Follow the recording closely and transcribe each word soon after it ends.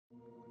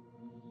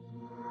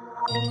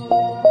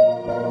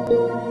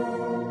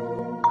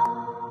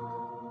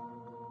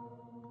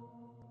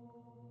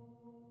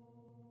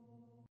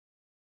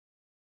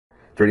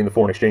Trading the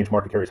foreign exchange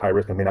market carries high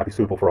risk and may not be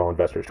suitable for all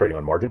investors trading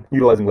on margin.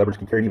 Utilizing leverage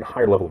can carry an even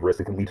higher level of risk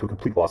that can lead to a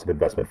complete loss of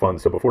investment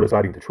funds. So before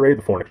deciding to trade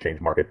the foreign exchange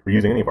market or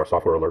using any of our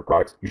software alert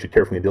products, you should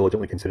carefully and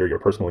diligently consider your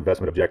personal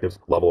investment objectives,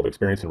 level of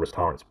experience, and risk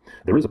tolerance.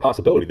 There is a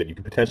possibility that you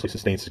could potentially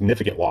sustain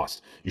significant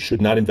loss. You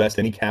should not invest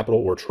any capital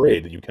or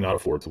trade that you cannot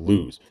afford to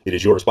lose. It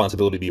is your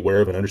responsibility to be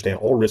aware of and understand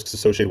all risks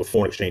associated with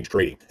foreign exchange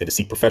trading and to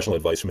seek professional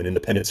advice from an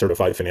independent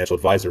certified financial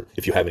advisor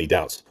if you have any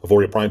doubts.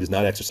 Auvoria Prime does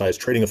not exercise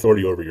trading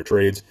authority over your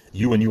trades.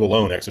 You and you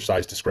alone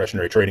exercise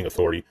discretionary trading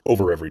authority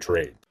over every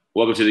trade.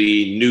 Welcome to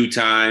the new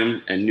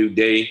time and new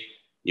day,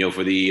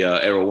 for the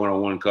AIRO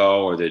 101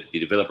 call or the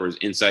developer's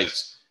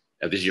insights.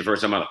 If this is your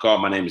first time on the call,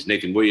 my name is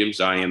Nathan Williams.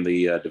 I am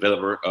the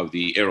developer of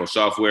the AIRO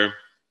software.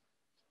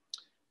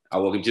 I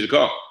welcome you to the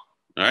call.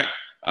 All right.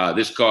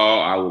 This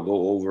call, I will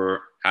go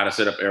over how to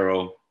set up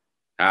AIRO,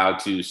 how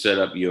to set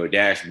up your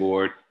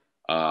dashboard,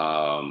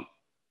 as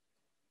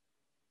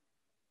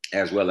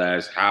well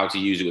as how to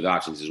use it with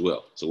options as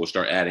well. So we'll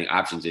start adding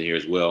options in here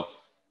as well.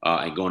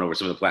 And going over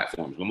some of the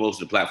platforms. But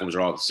most of the platforms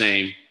are all the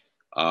same.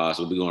 So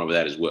we'll be going over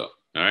that as well.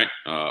 All right.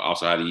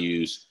 Also how to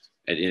use,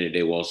 at the end of the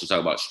day, we'll also talk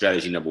about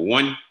strategy number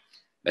one.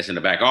 That's in the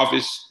back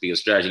office,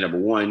 because strategy number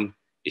one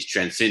is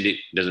transcendent.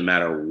 It doesn't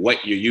matter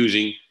what you're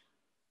using.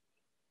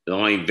 The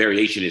only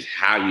variation is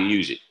how you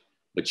use it.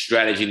 But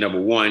strategy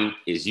number one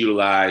is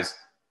utilized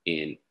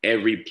in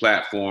every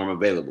platform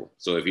available.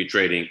 So if you're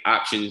trading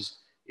options,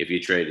 if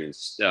you're trading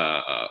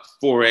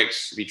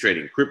Forex, if you're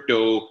trading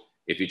crypto,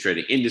 if you're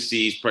trading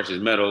indices, precious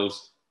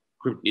metals,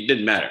 it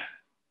doesn't matter.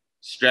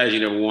 Strategy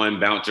number one,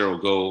 bounce or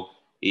go,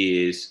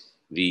 is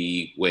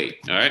the way.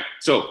 All right.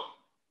 So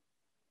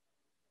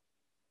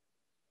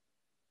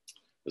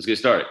let's get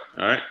started.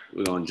 All right.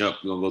 We're going to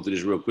go through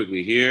this real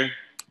quickly here.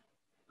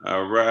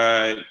 All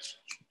right.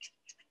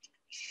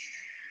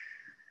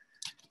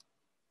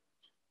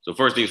 So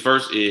first things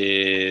first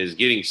is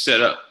getting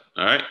set up.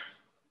 All right.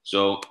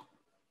 So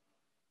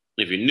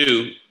if you're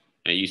new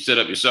and you set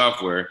up your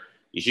software,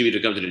 you should be able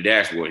to come to the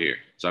dashboard here.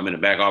 So I'm in the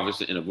back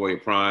office in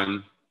Auvoria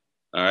Prime.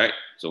 All right.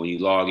 So when you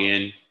log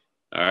in,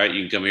 all right,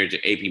 you can come here to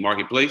AP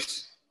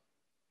Marketplace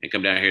and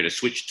come down here to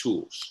Switch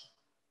Tools.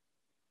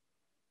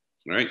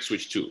 All right,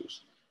 Switch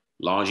Tools.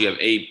 As long as you have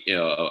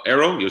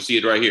AIRO, you'll see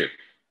it right here.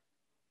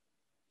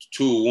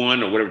 Tool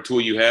one or whatever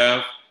tool you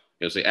have,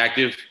 it'll say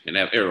active and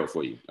have AIRO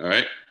for you. All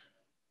right.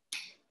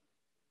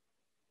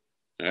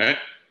 All right.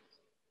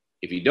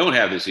 If you don't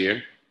have this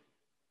here,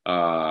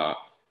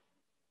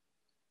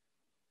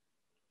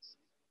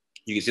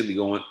 you can simply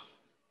go in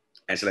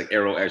and select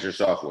AIRO as your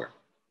software.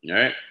 All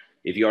right.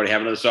 If you already have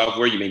another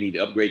software, you may need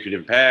to upgrade to a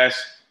different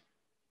pass.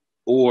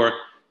 Or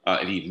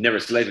if you've never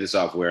selected the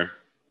software,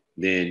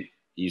 then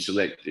you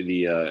select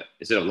the,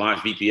 instead of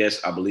launch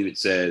VPS, I believe it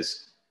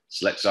says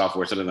select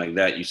software, something like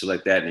that. You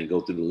select that and then go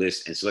through the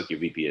list and select your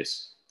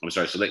VPS. I'm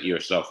sorry, select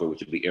your software, which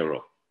would be AIRO.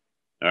 All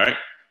right.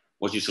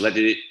 Once you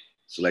selected it,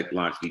 select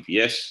launch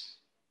VPS.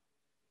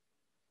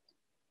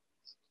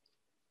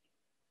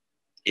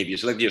 If you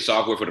select your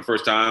software for the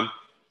first time,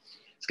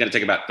 it's going to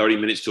take about 30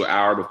 minutes to an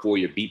hour before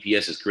your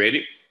VPS is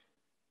created.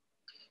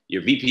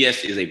 Your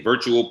VPS is a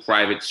virtual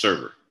private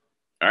server.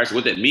 All right. So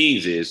what that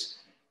means is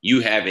you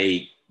have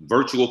a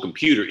virtual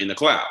computer in the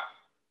cloud.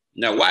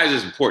 Now, why is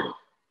this important?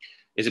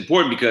 It's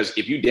important because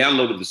if you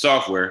downloaded the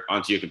software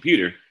onto your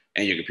computer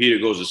and your computer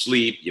goes to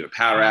sleep, you have a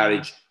power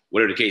outage,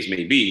 whatever the case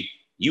may be,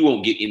 you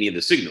won't get any of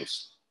the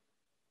signals.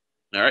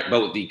 All right.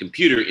 But with the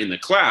computer in the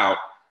cloud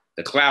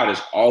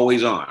is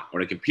always on,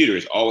 or the computer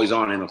is always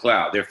on in the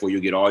cloud. Therefore,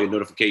 you'll get all your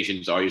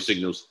notifications, all your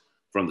signals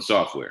from the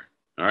software.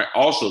 All right.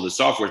 Also, the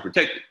software is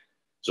protected.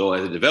 So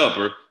as a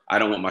developer, I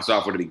don't want my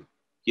software to be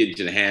getting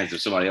into the hands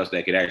of somebody else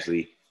that could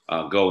actually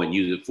go and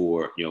use it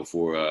for, ill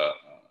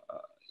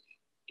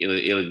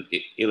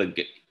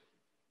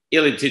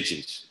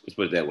intentions. Let's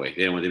put it that way.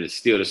 They don't want them to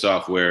steal the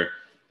software,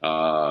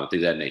 things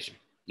of that nature.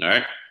 All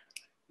right.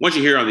 Once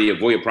you're here on the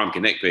Auvoria Prime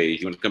Connect page,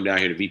 you want to come down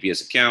here to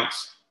VPS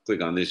accounts,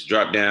 click on this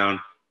drop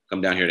down, come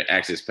down here to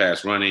access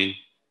pass running.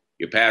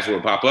 Your password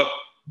will pop up.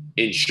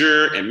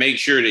 Ensure and make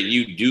sure that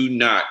you do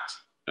not,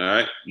 all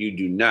right, you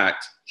do not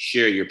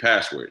share your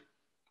password.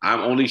 I'm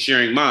only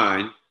sharing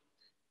mine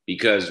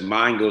because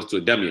mine goes to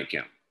a dummy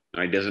account.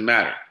 All right, it doesn't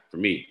matter for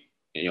me.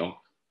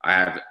 I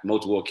have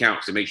multiple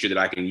accounts to make sure that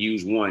I can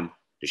use one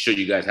to show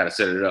you guys how to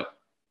set it up,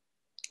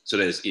 so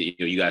that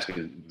you guys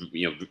can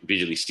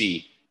visually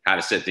see how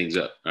to set things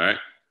up. All right,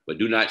 but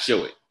do not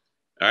show it.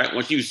 All right,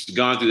 once you've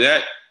gone through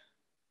that,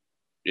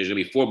 there's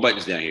gonna be 4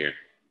 buttons down here.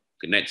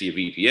 Connect to your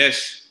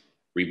VPS,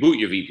 reboot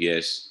your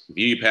VPS,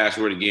 view your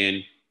password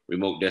again,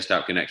 remote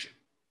desktop connection.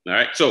 All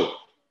right, so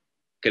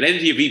connecting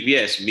to your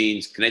VPS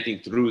means connecting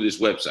through this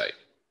website.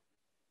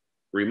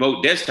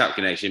 Remote desktop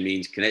connection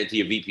means connecting to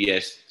your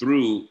VPS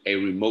through a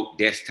remote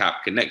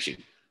desktop connection,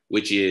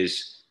 which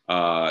is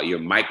your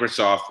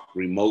Microsoft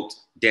remote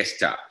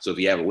desktop. So if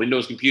you have a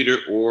Windows computer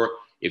or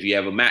if you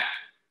have a Mac,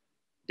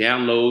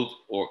 download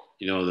or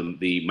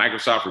the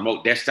Microsoft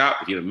Remote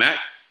Desktop if you have a Mac,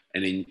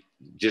 and then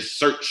just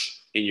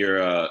search in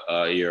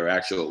your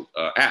actual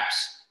apps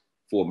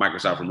for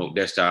Microsoft Remote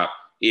Desktop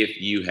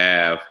if you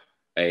have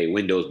a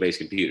Windows-based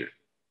computer.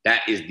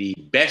 That is the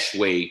best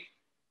way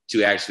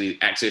to actually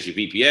access your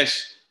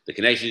VPS. The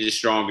connection is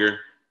stronger,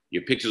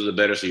 your pixels are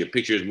better, so your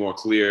picture is more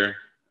clear,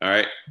 all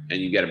right,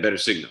 and you got a better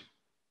signal.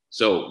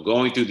 So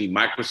going through the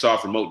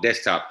Microsoft Remote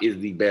Desktop is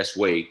the best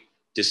way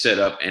to set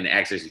up and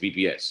access your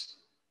VPS.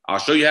 I'll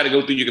show you how to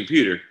go through your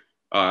computer,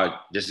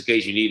 just in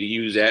case you need to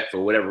use that for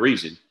whatever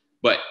reason.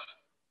 But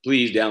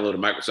please download the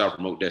Microsoft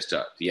Remote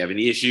Desktop. If you have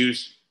any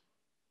issues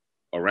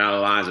around the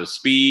lines of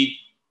speed,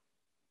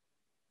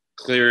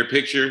 clearer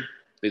picture,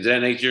 things of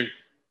that nature,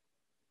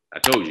 I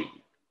told you,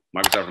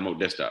 Microsoft Remote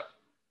Desktop.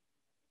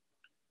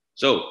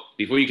 So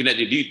before you connect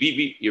your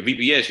VPS, you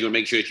want to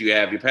make sure that you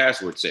have your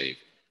password saved.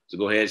 So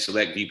go ahead,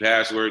 select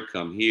vPassword,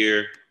 come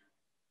here,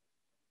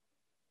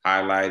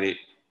 highlight it,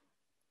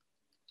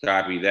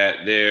 copy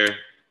that there.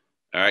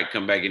 All right,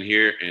 come back in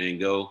here and then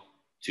go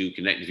to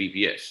connect the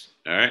VPS.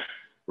 All right.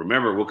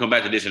 Remember, we'll come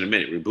back to this in a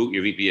minute. Reboot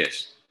your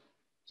VPS.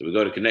 So we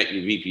go to connect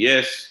your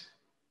VPS.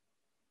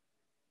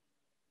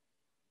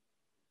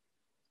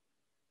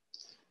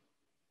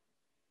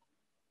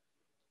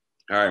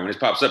 All right, when this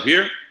pops up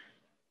here,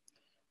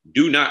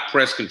 do not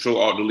press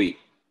Control-Alt-Delete.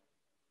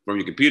 From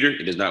your computer,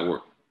 it does not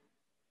work.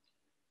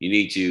 You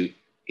need to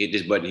hit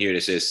this button here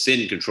that says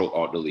Send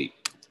Control-Alt-Delete.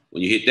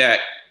 When you hit that,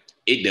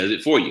 it does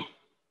it for you.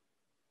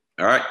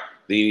 All right,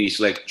 then you need to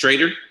select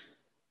Trader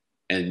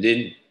and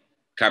then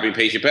copy and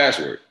paste your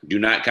password. Do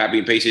not copy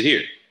and paste it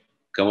here.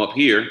 Come up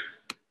here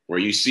where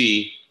you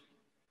see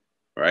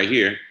right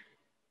here,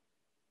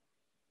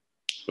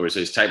 where it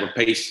says type of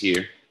paste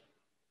here.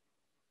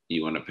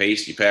 You want to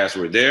paste your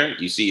password there.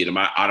 You see it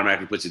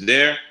automatically puts it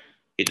there.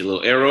 Hit the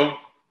little arrow,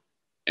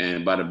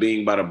 and bada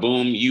bing, bada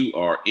boom, you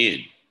are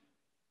in.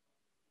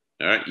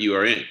 All right, you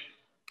are in.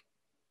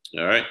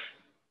 All right.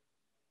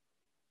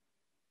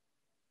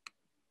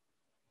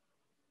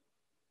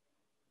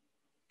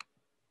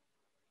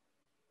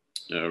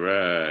 All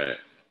right.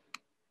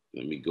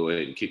 Let me go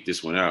ahead and kick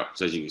this one out.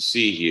 So as you can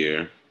see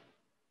here,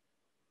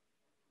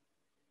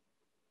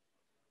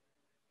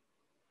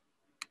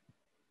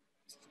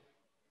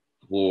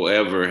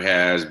 whoever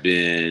has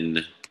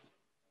been,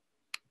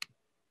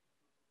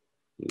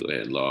 go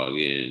ahead and log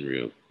in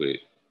real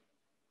quick.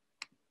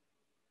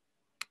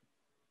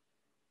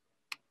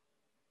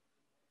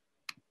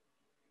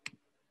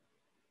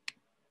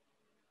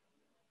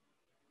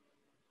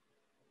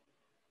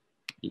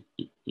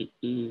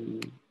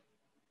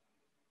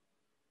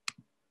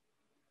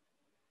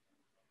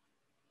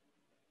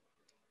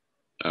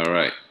 All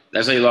right,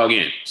 that's how you log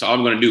in. So all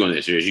I'm going to do on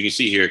this here, as you can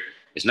see here,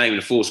 it's not even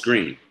a full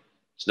screen.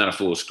 It's not a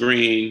full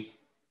screen.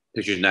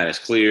 Picture's not as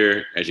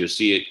clear as you'll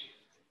see it.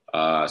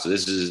 So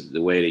this is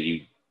the way that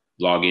you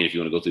log in if you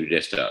want to go through the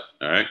desktop.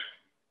 All right,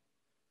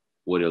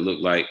 what it'll look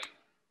like,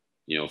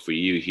 for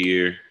you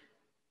here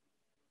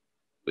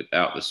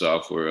without the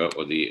software up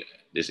or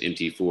this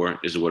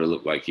MT4. This is what it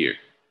looked like here.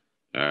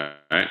 All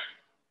right,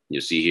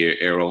 you'll see here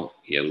AIRO.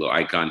 You have a little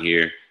icon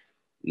here,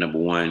 number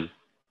 1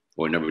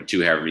 or number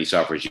 2, however many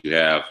softwares you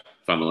have.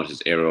 Find the one that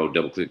says AIRO.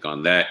 Double click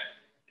on that,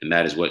 and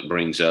that is what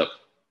brings up.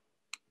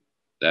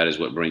 That is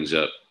what brings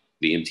up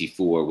the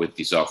MT4 with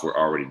the software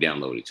already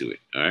downloaded to it.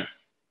 All right.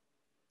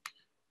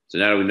 So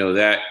now that we know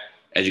that,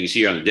 as you can see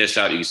here on the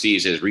desktop, you can see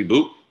it says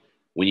reboot.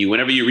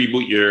 Whenever you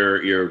reboot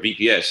your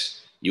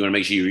VPS, you want to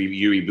make sure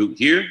you reboot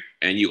here,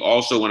 and you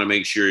also want to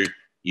make sure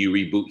you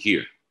reboot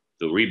here.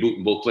 So reboot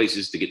in both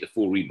places to get the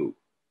full reboot.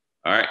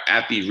 All right.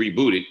 After you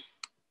reboot it,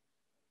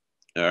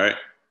 all right.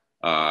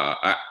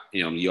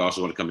 You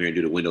also want to come here and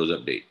do the Windows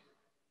update.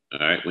 All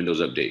right.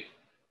 Windows update.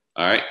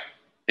 All right.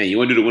 And you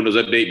want to do the Windows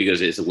update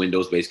because it's a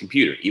Windows-based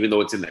computer. Even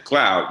though it's in the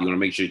cloud, you want to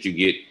make sure that you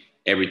get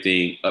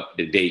everything up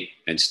to date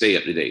and stay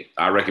up to date.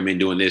 I recommend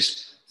doing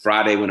this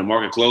Friday when the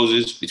market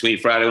closes, between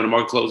Friday when the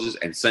market closes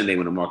and Sunday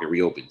when the market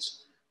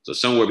reopens. So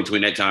somewhere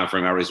between that time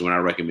frame is when I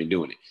recommend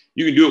doing it.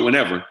 You can do it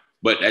whenever,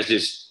 but that's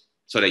just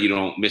so that you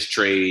don't miss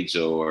trades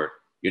or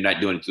you're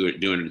not doing it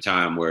during the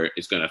time where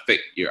it's going to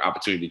affect your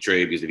opportunity to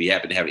trade. Because if you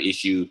happen to have an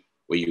issue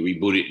where you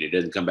reboot it and it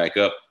doesn't come back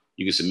up,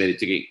 you can submit it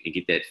to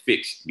get that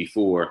fixed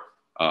before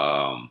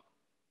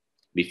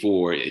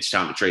it's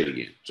time to trade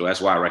again. So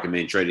that's why I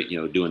recommend trading,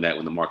 doing that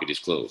when the market is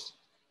closed.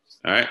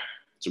 All right.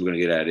 So we're going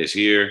to get out of this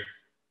here.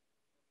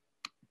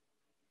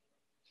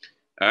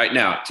 All right.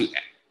 Now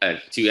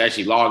to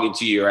actually log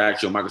into your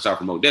actual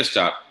Microsoft Remote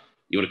Desktop,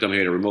 you want to come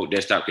here to Remote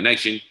Desktop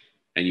Connection,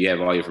 and you have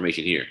all your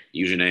information here: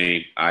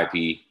 username,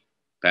 IP,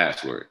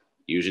 password,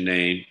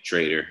 username,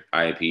 trader,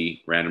 IP,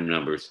 random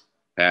numbers,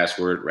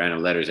 password,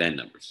 random letters and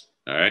numbers.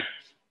 All right.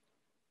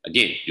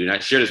 Again, do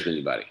not share this with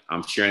anybody.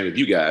 I'm sharing with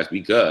you guys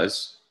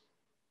because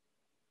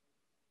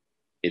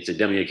it's a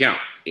dummy account.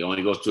 It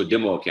only goes to a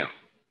demo account.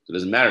 So it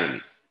doesn't matter to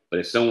me. But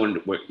if someone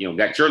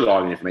got your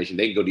login information,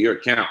 they can go to your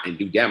account and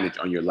do damage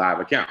on your live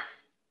account.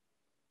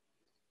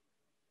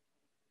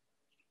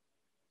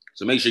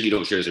 So make sure you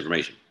don't share this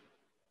information.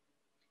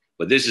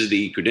 But this is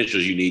the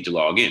credentials you need to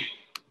log in.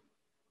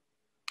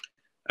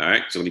 All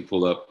right, so let me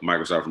pull up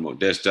Microsoft Remote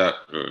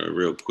Desktop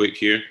real quick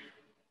here.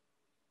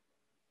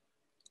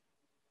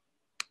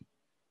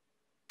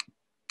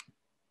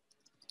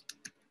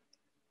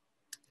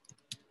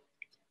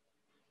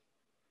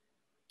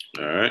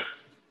 All right.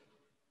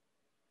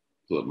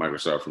 Pull up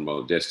Microsoft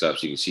Remote Desktop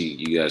so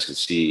you guys can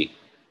see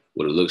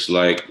what it looks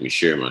like. Let me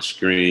share my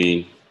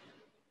screen.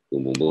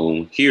 Boom, boom,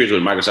 boom. Here's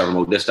what Microsoft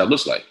Remote Desktop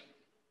looks like.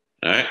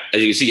 All right.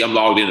 As you can see, I'm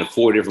logged into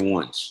 4 different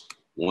ones.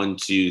 1,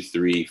 2,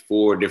 3,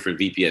 4 different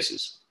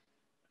VPSs.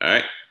 All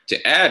right.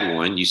 To add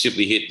one, you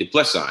simply hit the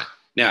plus sign.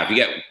 Now, if you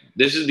got,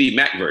 this is the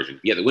Mac version.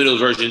 You got the Windows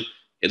version.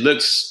 It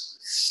looks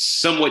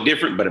somewhat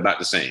different, but about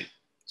the same.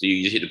 So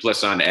you just hit the plus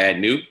sign to add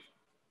new.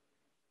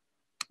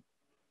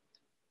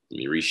 Let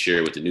me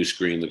reshare what the new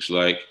screen looks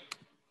like.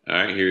 All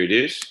right, here it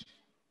is.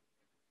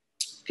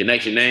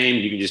 Connection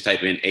name, you can just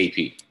type in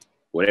AP,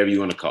 whatever you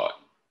want to call it.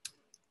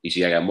 You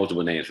see, I got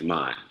multiple names for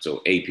mine. So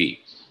AP.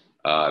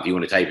 If you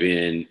want to type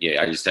in,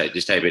 I just type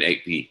in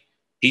AP.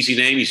 PC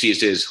name, you see it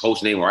says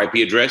host name or IP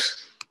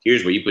address.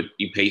 Here's where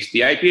you paste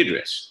the IP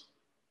address.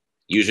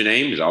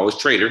 Username is always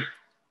trader.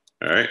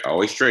 All right,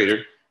 always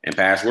trader. And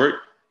password,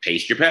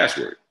 paste your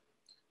password.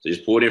 So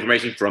just pull the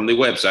information from the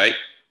website,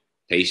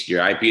 paste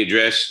your IP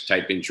address,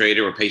 type in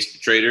trader or paste the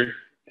trader,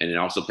 and then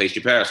also paste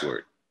your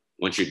password.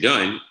 Once you're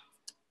done,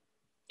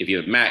 if you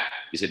have Mac,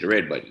 just hit the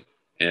red button.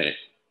 And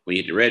when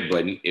you hit the red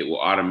button, it will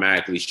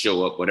automatically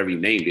show up, whatever you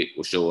named it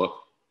will show up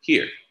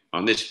here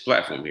on this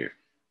platform here.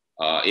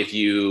 If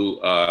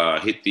you're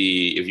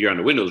on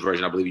the Windows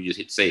version, I believe you just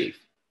hit save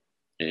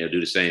and it'll do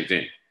the same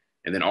thing.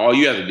 And then all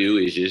you have to do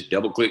is just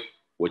double click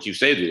what you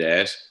saved it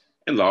as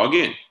and log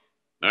in.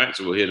 All right,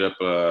 so we'll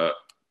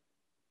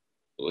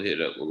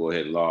go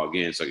ahead and log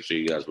in so I can show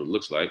you guys what it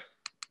looks like.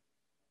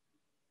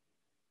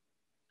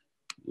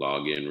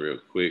 Log in real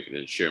quick and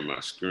then share my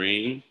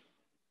screen.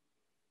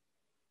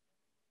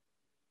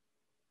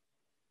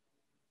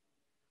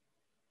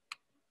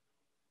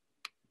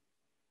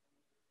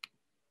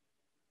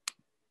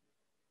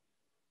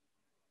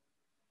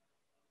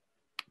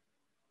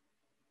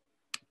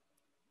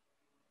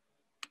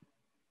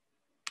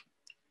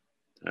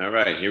 All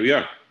right, here we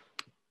are.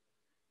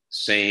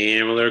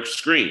 Similar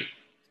screen.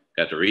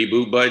 Got the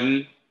reboot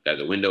button, got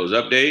the Windows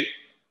update,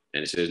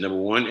 and it says number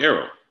 1,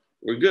 AIRO.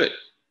 We're good.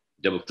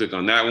 Double click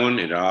on that one,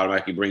 and it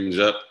automatically brings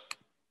up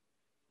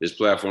this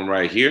platform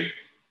right here.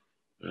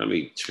 Let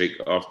me take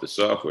off the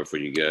software for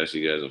you guys so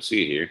you guys don't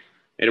see it here.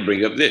 It'll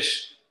bring up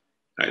this.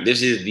 All right,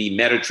 this is the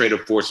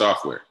MetaTrader 4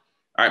 software.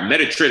 All right,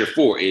 MetaTrader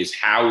 4 is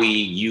how we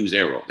use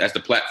AIRO. That's the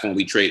platform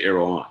we trade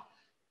AIRO on.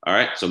 All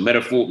right, so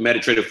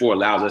MetaTrader 4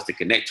 allows us to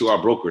connect to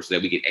our broker so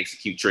that we can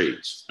execute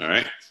trades. All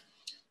right,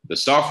 the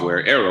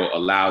software AIRO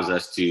allows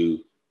us to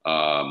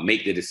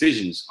make the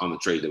decisions on the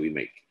trade that we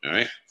make. All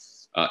right,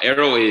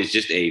 AIRO is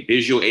just a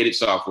visual aided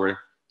software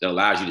that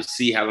allows you to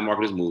see how the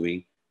market is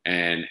moving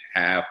and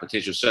have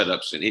potential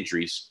setups and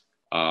entries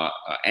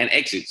and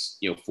exits,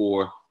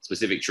 for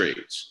specific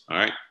trades. All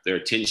right, there are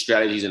 10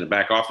 strategies in the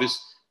back office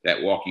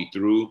that walk you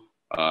through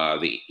how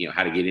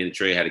to get in a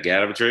trade, how to get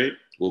out of a trade.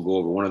 We'll go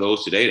over one of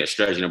those today. That's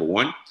strategy number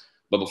 1.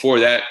 But before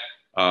that,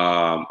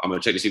 I'm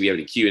going to check to see if we have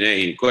any Q&A,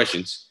 any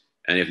questions.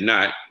 And if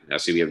not, I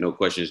see we have no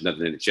questions,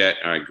 nothing in the chat.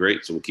 All right,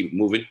 great. So we'll keep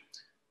moving.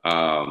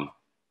 If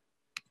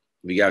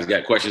you guys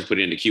got questions, put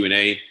it in the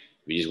Q&A. If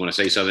you just want to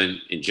say something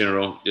in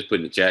general, just put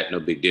it in the chat. No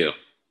big deal.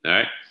 All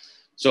right.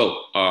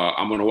 So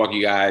I'm going to walk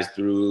you guys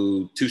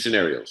through 2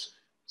 scenarios.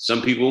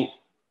 Some people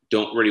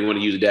don't really want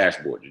to use the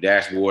dashboard. The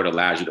dashboard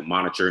allows you to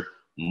monitor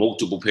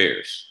multiple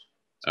pairs.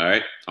 All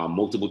right, on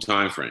multiple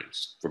time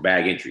frames for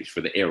bag entries,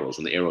 for the arrows,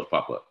 when the arrows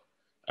pop up.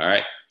 All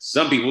right,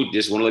 some people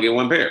just want to look at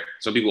one pair.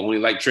 Some people only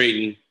like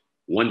trading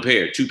 1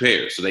 pair, 2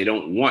 pairs, so they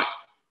don't want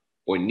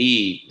or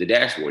need the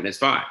dashboard. That's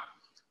fine.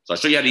 So I'll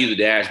show you how to use the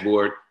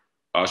dashboard.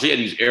 I'll show you how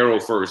to use AIRO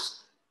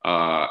first,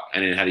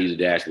 and then how to use the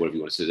dashboard if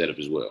you want to set that up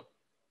as well.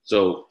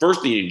 So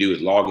first thing you do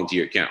is log into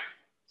your account.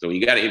 So when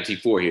you got an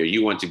MT4 here,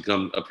 you want to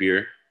come up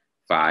here,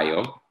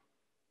 File,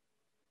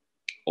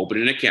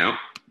 open an account.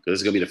 Because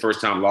this is going to be the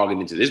first time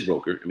logging into this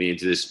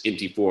into this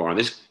MT4 on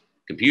this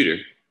computer.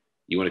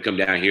 You want to come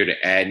down here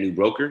to add new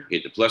broker,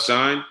 hit the plus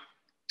sign,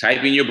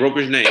 type in your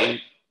broker's name,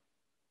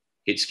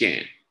 hit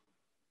scan.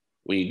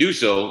 When you do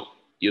so,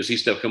 you'll see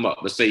stuff come up.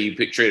 Let's say you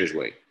pick Trader's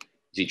Way.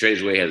 See,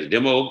 Trader's Way has a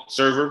demo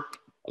server,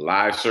 a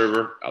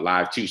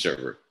live 2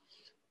 server.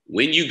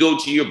 When you go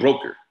to your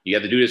broker, you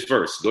have to do this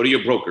first. Go to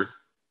your broker.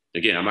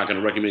 Again, I'm not going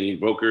to recommend any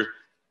broker.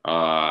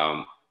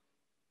 The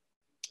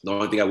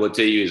only thing I will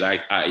tell you is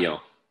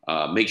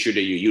make sure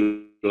that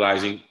you're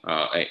utilizing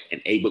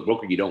an A-book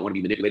broker. You don't want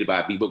to be manipulated by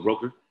a B-book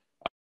broker.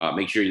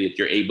 Make sure that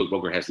your A-book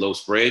broker has low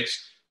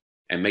spreads,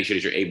 and make sure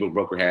that your A-book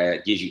broker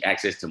gives you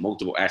access to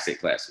multiple asset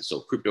classes.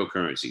 So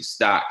cryptocurrency,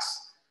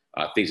 stocks,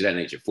 things of that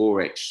nature,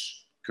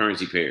 Forex,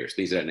 currency pairs,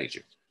 things of that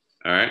nature.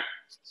 All right.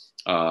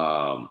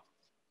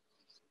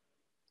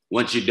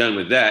 Once you're done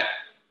with that,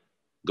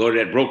 go to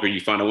that broker.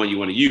 You find the one you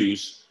want to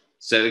use,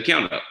 set an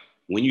account up.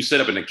 When you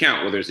set up an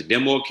account, whether it's a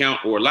demo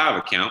account or a live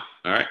account,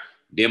 all right,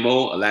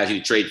 demo allows you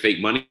to trade fake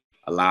money.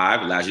 A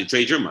live allows you to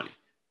trade your money.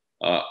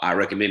 I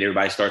recommend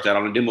everybody starts out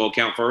on a demo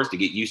account first to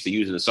get used to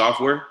using the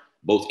software,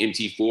 both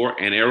MT4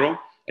 and AIRO.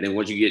 And then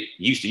once you get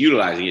used to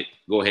utilizing it,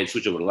 go ahead and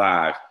switch over to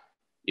live,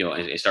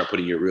 and start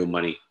putting your real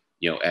money,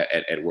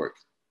 at work.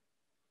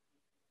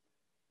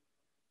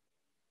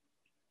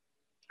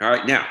 All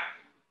right. Now,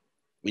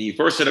 when you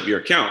first set up your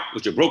account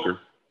with your broker,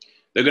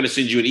 they're going to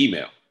send you an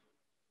email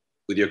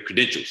with your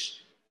credentials.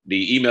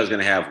 The email is going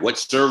to have what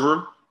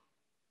server,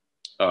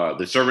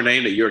 the server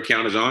name that your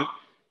account is on.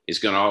 It's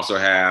going to also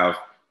have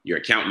your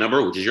account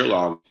number, which is your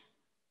login.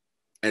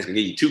 And it's going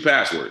to give you 2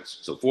 passwords.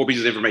 So 4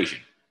 pieces of information.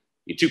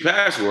 Your 2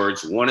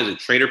 passwords, one is a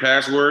trader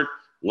password,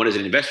 one is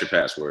an investor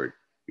password.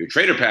 Your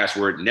trader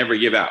password, never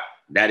give out.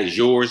 That is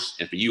yours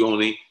and for you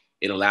only.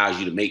 It allows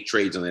you to make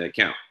trades on that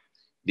account.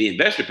 The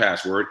investor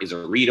password is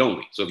a read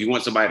only. So if you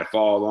want somebody to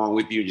follow along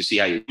with you and just see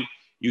how you do,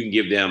 you can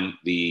give them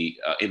the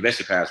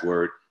investor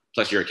password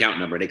plus your account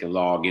number. They can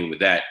log in with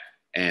that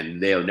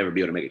and they'll never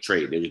be able to make a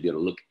trade. They'll just be able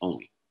to look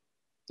only.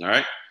 All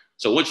right.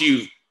 So once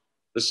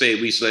let's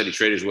say we selected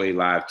Traders Way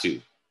Live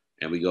 2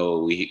 and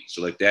we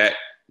select that,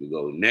 we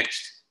go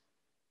next,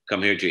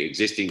 come here to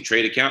existing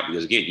trade account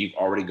because again, you've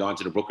already gone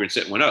to the broker and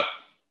set one up.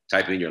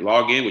 Type in your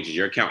login, which is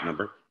your account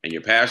number, and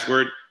your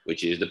password,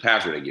 which is the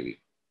password I give you.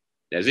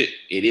 That's it.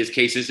 It is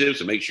case sensitive,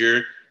 so make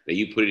sure that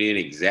you put it in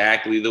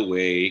exactly the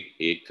way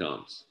it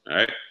comes. All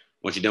right.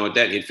 Once you're done with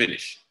that, hit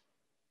finish.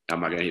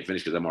 I'm not going to hit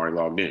finish because I'm already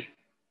logged in.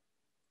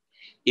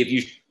 If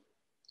you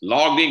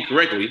logged in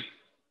correctly,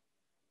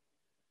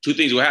 2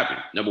 things will happen.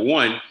 Number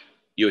 1,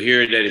 you'll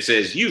hear that it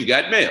says, you've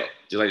got mail,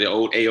 just like the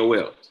old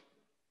AOL.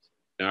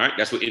 All right.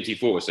 That's what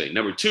MT4 will say.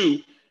 Number 2,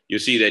 you'll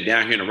see that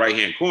down here in the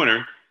right-hand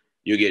corner,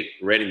 you'll get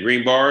red and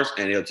green bars,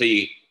 and it'll tell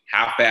you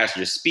how fast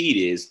your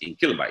speed is in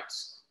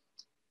kilobytes.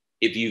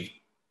 If you've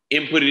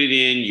inputted it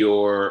in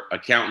your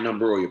account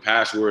number or your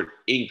password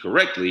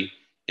incorrectly,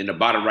 in the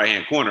bottom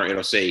right-hand corner,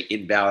 it'll say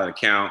invalid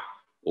account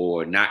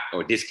or not,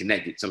 or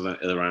disconnected, something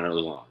around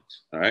those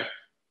lines. All right.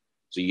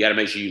 So you got to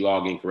make sure you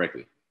log in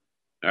correctly.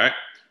 All right.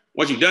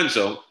 Once you've done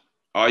so,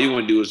 all you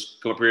want to do is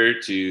come up here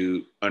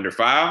to under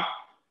file.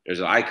 There's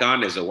an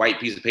icon. There's a white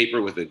piece of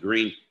paper with a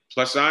green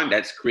plus sign.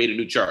 That's create a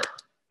new chart.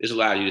 This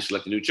allows you to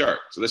select a new chart.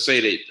 So let's say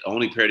that the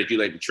only pair that you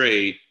like to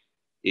trade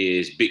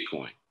is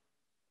Bitcoin.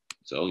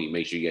 So you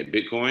make sure you get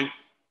Bitcoin.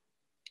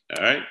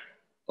 All right.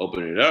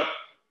 Open it up.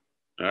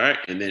 All right.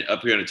 And then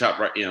up here on the top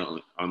right,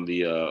 on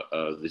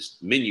the this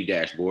menu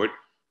dashboard,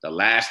 the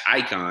last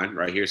icon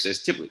right here says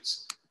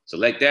templates.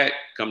 Select that,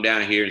 come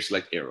down here and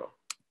select AIRO.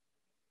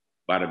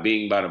 Bada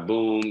bing, bada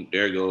boom.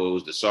 There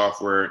goes the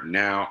software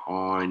now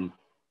on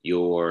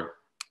your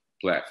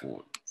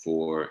platform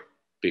for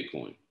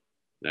Bitcoin.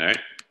 All right.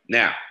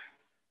 Now,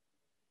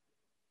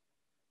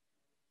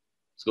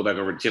 let's go back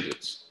over to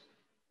templates.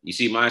 You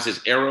see mine says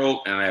AIRO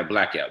and I have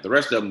blackout. The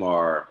rest of them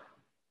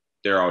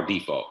they're all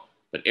default.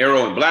 But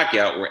AIRO and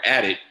blackout were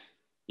added,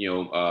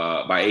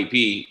 by AP,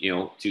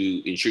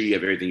 to ensure you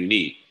have everything you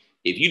need.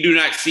 If you do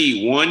not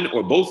see one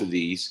or both of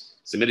these,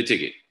 submit a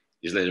ticket.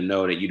 Just let them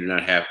know that you do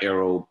not have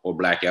AIRO or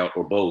blackout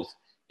or both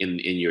in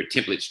your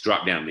templates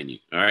drop-down menu.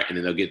 All right. And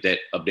then they'll get that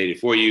updated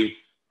for you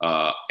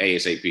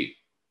ASAP.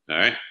 All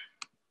right.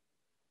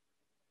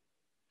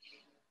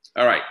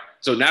 All right.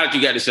 So now that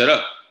you got it set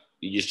up,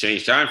 you just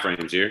change time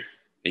frames here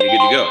and you're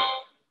good to go.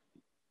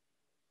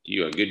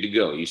 You are good to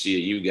go. You see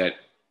you got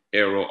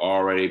AIRO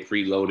already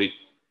preloaded.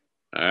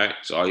 All right.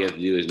 So all you have to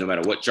do is no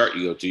matter what chart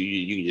you go to,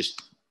 you can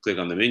just click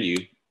on the menu.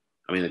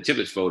 The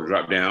templates folder,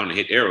 drop down and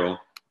hit AIRO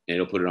and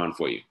it'll put it on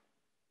for you.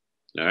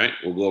 All right.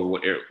 We'll go over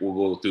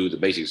we'll go through the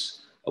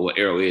basics of what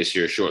AIRO is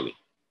here shortly.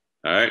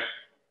 All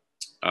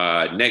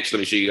right. Next, let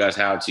me show you guys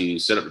how to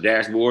set up the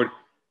dashboard.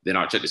 Then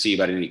I'll check to see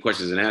about any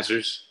questions and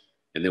answers.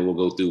 And then we'll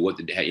go through what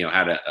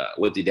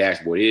the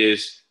dashboard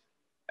is.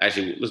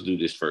 Actually, let's do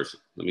this first.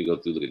 Let me go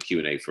through the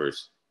Q&A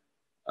first.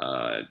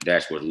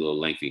 Dashboard's a little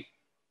lengthy.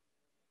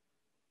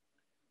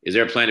 Is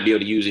there a plan to be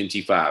able to use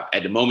MT5?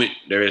 At the moment,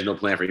 there is no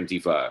plan for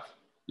MT5.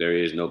 There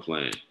is no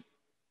plan.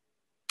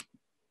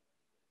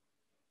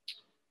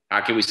 How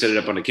can we set it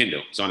up on the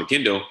Kindle? So on the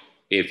Kindle,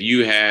 if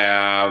you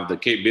have the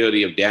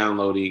capability of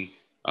downloading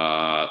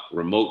the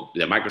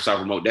Microsoft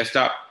Remote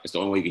Desktop, that's the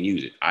only way you can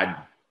use it.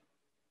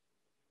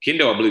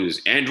 Kindle, I believe,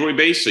 is Android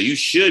based, so you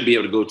should be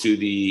able to go to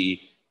the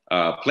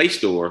Play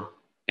Store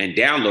and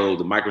download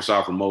the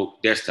Microsoft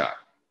Remote Desktop.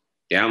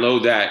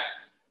 Download that,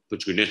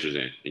 put your credentials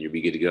in, and you'll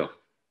be good to go.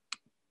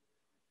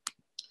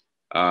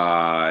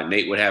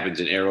 Nate, what happens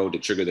in AIRO to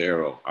trigger the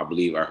AIRO? I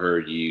believe I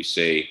heard you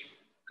say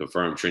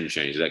confirm trend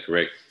change. Is that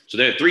correct? So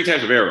there are 3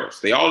 types of AIROs.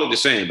 They all look the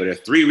same, but there are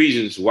 3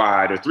 reasons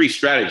why. There are 3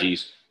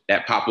 strategies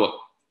that pop up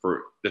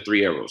for the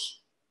 3 AIROs.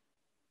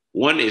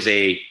 One is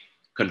a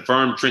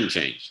confirmed trend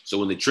change. So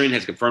when the trend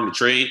has confirmed the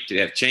trade to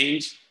have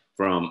changed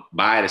from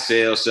buy to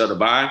sell, sell to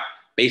buy,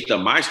 based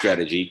on my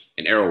strategy,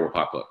 an AIRO will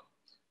pop up.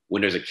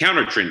 When there's a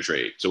counter trend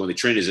trade, so when the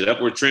trend is an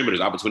upward trend, but there's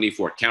opportunity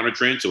for a counter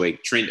trend, so a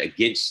trade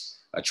against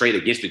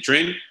the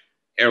trend,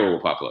 AIRO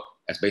will pop up.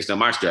 That's based on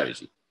my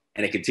strategy.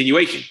 And a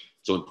continuation.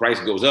 So when price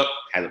goes up,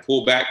 has a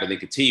pullback, but then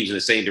continues in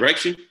the same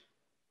direction,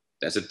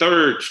 That's a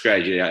third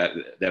strategy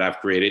that I've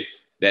created,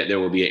 that there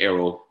will be an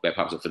arrow that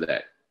pops up for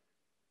that.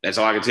 That's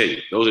all I can tell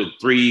you. Those are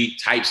 3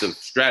 types of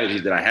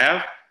strategies that I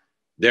have.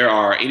 There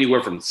are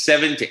anywhere from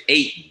 7 to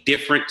 8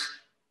 different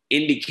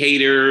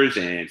indicators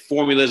and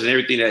formulas and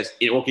everything that's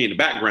working in the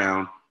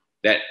background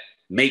that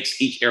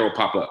makes each arrow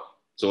pop up.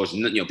 So it's,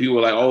 people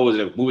are like, oh, is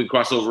it a moving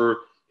crossover?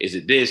 Is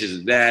it this? Is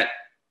it that?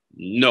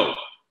 No.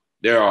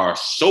 There are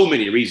so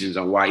many reasons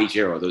on why each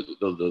arrow,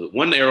 the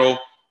one arrow,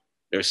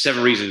 there's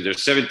 7 reasons.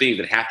 There's 7 things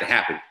that have to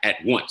happen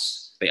at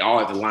once. They all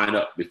have to line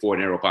up before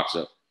an arrow pops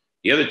up.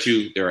 The other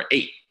 2, there are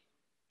 8.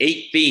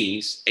 8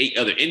 things, 8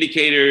 other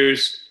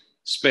indicators,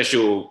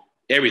 special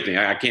everything.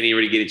 I can't even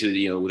really get into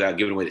the, without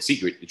giving away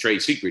the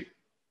trade secret.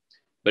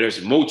 But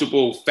there's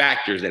multiple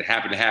factors that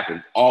happen to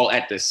happen all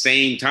at the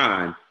same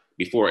time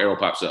before arrow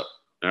pops up.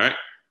 All right.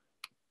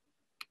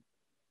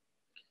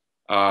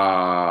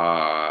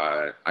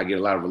 I get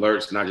a lot of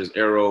alerts, not just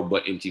arrow,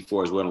 but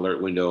MT4 as well, an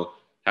alert window.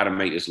 How to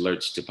make this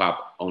alerts to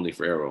pop only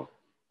for arrow.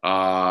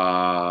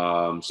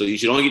 So you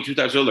should only get 2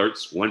 types of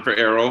alerts: one for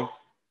arrow,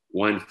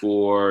 one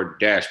for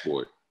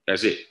dashboard.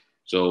 That's it.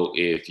 So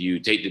if you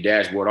take the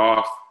dashboard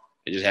off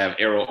and just have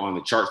arrow on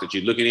the charts that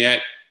you're looking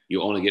at,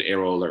 you only get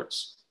arrow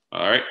alerts.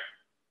 All right.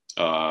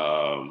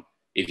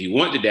 If you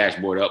want the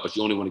dashboard up, but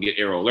you only want to get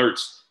arrow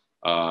alerts,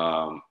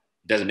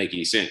 doesn't make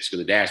any sense, because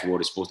the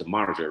dashboard is supposed to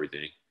monitor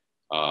everything.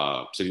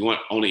 So if you want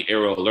only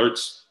arrow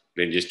alerts,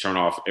 then just turn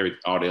off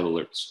all the other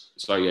alerts.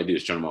 That's all you gotta do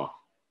is turn them off.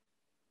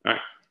 All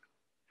right.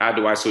 How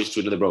do I switch to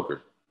another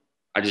broker?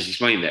 I just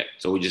explained that.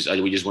 So we just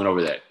went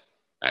over that.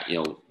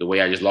 The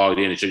way I just logged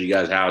in and showed you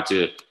guys how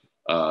to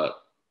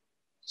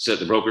set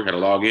the broker, how to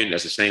log in.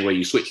 That's the same way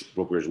you switch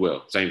broker as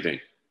well. Same thing.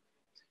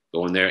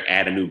 Go in there,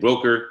 add a new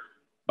broker,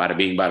 bada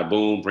bing, bada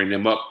boom, bring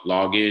them up,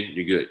 log in,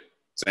 you're good.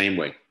 Same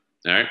way.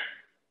 All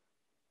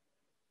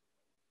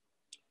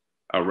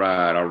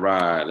right. All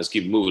right. Let's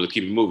keep it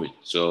moving.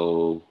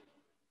 So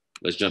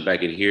let's jump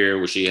back in here.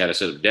 We'll show you how to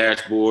set up the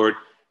dashboard,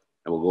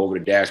 and we'll go over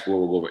the dashboard.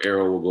 We'll go over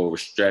arrow. We'll go over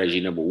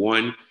strategy number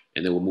 1,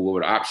 and then we'll move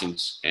over to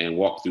options and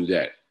walk through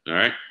that. All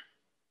right.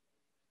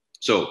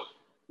 So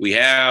we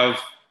have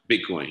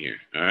Bitcoin here.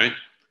 All right.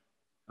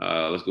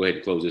 Let's go ahead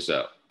and close this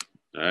out.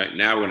 All right.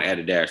 Now we're going to add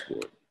a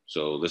dashboard.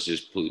 So let's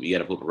just you got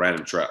to pull up a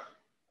random chart.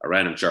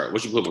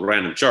 Once you pull up a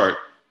random chart,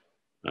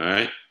 all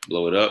right,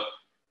 blow it up,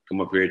 come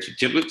up here to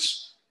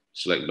templates,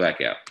 select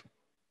blackout.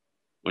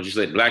 Once you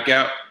select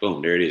blackout,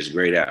 boom, there it is,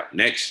 grayed out.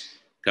 Next,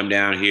 come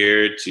down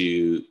here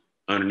to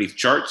underneath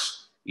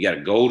charts. You got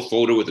a gold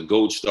folder with a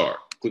gold star.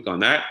 Click on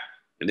that,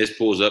 and this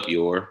pulls up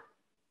your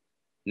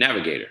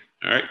navigator.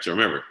 All right, so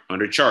remember,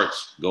 under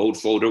charts, gold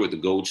folder with the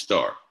gold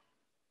star.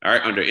 All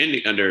right, under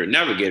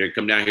navigator,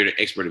 come down here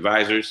to expert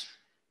advisors,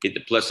 hit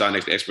the plus sign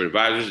next to expert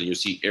advisors, and you'll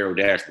see arrow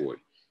dashboard.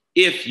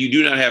 If you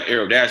do not have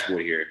arrow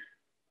dashboard here,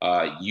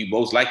 you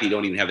most likely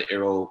don't even have the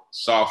arrow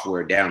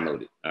software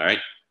downloaded, all right,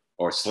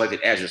 or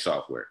selected as your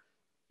software.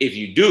 If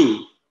you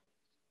do,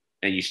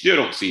 and you still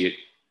don't see it,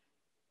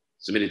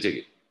 submit a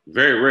ticket.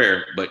 Very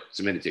rare, but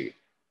submit a ticket.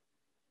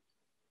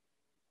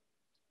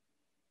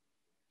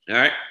 All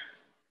right.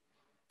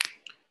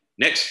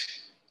 Next,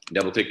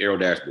 double click arrow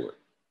dashboard.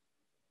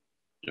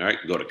 All right,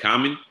 go to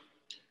common.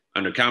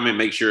 Under common,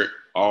 make sure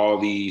all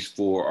these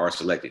 4 are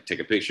selected. Take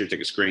a picture, take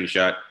a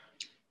screenshot.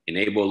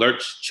 Enable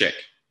alerts, check.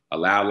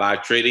 Allow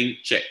live trading,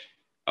 check.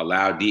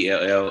 Allow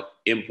DLL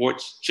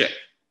imports, check.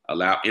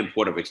 Allow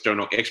import of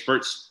external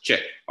experts,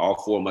 check.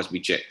 All 4 must be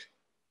checked.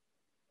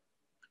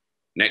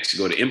 Next,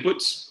 go to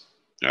inputs.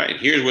 All right,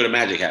 here's where the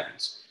magic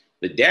happens.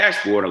 The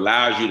dashboard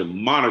allows you to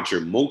monitor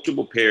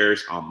multiple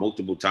pairs on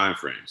multiple time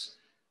frames.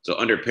 So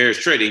under pairs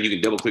trading, you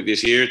can double click this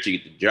here to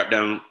get the drop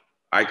down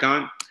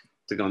icon.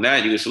 Click on that,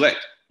 and you can select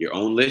your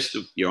own list,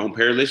 your own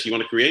pair list you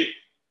want to create.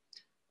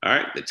 All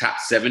right, the top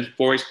 7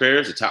 Forex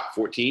pairs, the top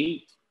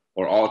 14,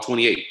 or all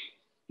 28.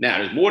 Now,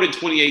 there's more than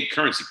 28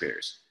 currency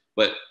pairs,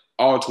 but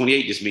all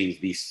 28 just means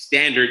the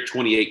standard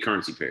 28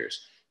 currency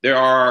pairs. There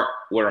are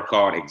what are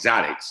called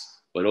exotics,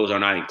 but those are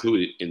not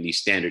included in the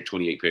standard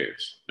 28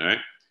 pairs. All right,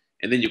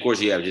 and then of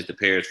course you have just the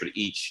pairs for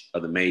each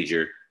of the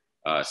major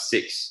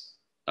 6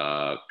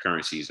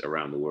 currencies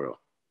around the world.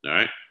 All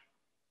right,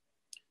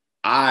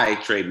 I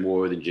trade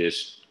more than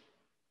just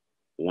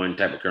one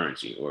type of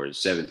currency or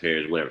 7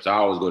 pairs, whatever. So I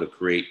always go to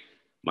create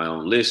my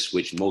own list,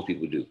 which most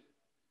people do.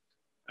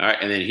 All right,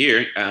 and then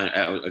here,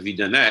 if you've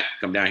done that,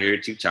 come down here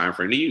to time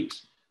frame to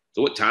use.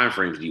 So what time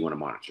frames do you want to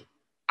monitor?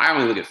 I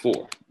only look at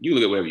 4. You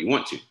look at whatever you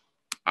want to.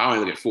 I only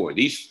look at 4.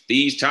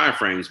 These time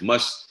frames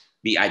must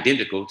be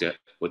identical to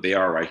what they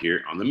are right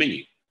here on the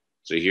menu.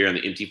 So here on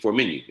the MT4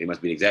 menu, they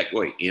must be the exact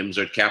way. M's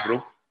are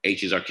capital,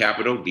 H's are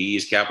capital, D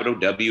is capital,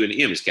 W and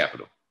M is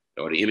capital,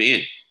 or the M and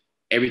N.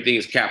 Everything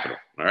is capital,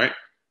 all right?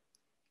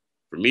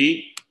 For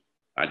me,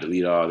 I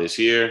delete all this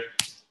here.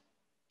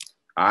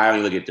 I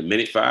only look at the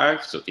minute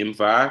 5, so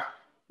M5,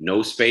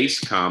 no space,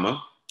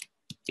 comma,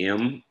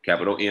 M,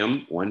 capital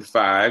M,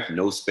 1-5,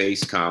 no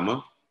space,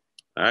 comma,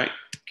 all right?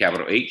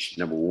 Capital H,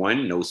 number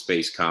 1, no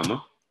space,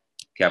 comma,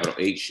 capital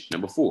H,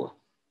 number 4.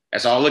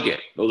 That's all I look at.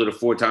 Those are the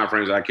 4 time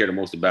frames that I care the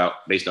most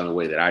about based on the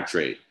way that I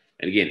trade.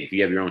 And again, if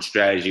you have your own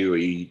strategy or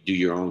you do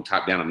your own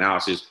top-down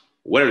analysis,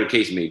 whatever the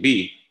case may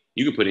be,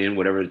 you can put in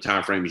whatever the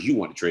time frames you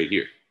want to trade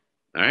here.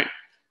 All right.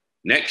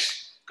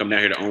 Next, come down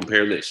here to own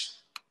pair list.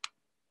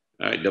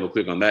 All right, double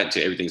click on that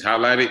until everything's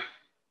highlighted.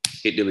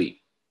 Hit delete.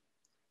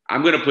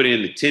 I'm going to put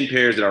in the 10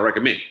 pairs that I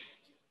recommend.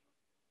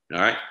 All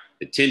right,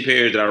 the 10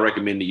 pairs that I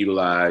recommend to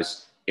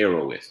utilize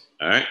AIRO with.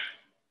 All right,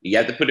 you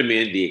have to put them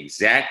in the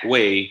exact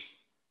way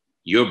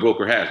your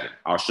broker has them.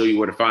 I'll show you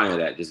where to find it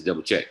at, just to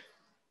double check.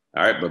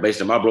 All right, but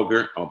based on my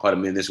broker, I'll put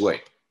them in this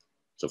way.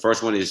 So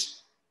first one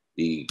is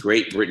the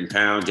Great Britain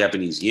Pound,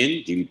 Japanese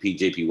Yen, GBP,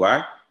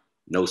 JPY,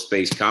 no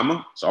space,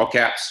 comma, it's all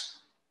caps.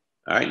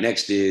 All right,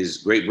 next is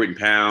Great Britain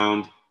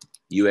Pound,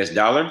 US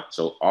dollar,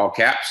 so all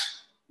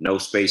caps, no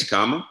space,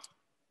 comma.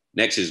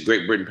 Next is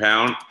Great Britain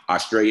Pound,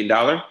 Australian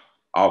dollar,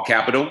 all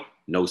capital,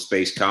 no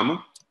space,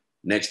 comma.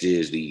 Next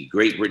is the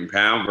Great Britain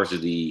Pound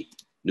versus the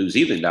New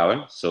Zealand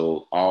dollar,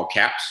 so all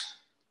caps,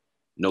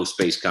 no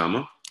space,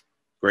 comma.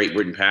 Great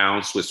Britain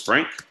Pound, Swiss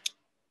franc,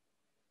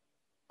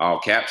 all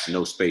caps,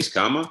 no space,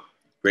 comma.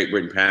 Great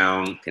Britain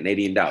Pound,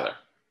 Canadian dollar,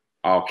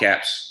 all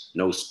caps,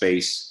 no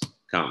space,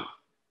 comma.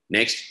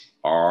 Next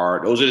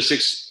those are the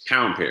 6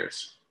 pound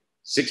pairs.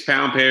 6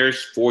 pound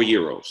pairs, 4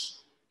 euros.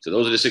 So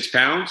those are the 6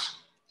 pounds.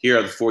 Here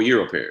are the 4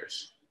 euro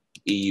pairs.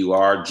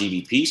 EUR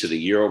GBP, so the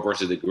euro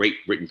versus the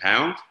Great Britain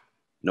Pound,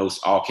 no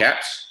all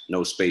caps,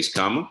 no space,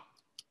 comma.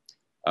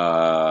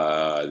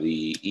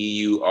 The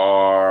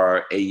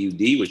EUR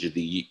AUD, which is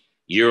the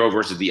euro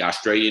versus the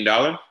Australian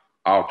dollar,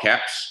 all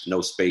caps,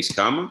 no space,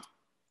 comma.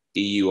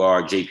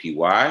 EUR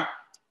JPY,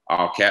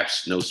 all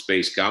caps, no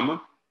space,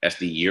 comma. That's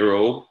the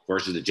euro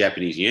versus the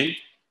Japanese yen.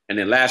 And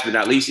then last but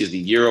not least is the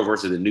euro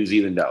versus the New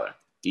Zealand dollar,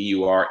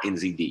 EUR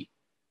NZD.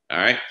 All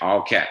right,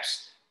 all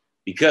caps.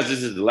 Because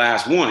this is the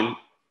last one,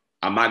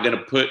 I'm not going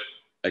to put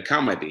a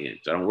comma at the end,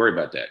 so don't worry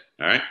about that.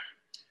 All right.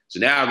 So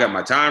now I've got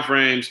my time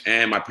frames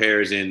and my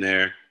pairs in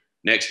there.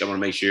 Next, I want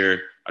to make sure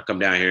I come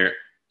down here,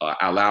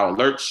 allow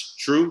alerts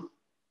true,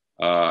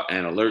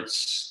 and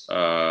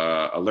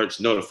alerts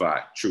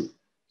notified true.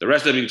 The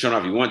rest of them you can turn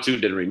off if you want to,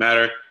 doesn't really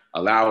matter.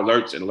 Allow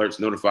alerts and alerts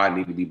notified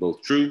need to be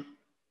both true.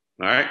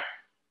 All right.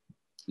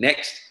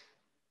 Next,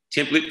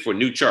 template for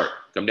new chart.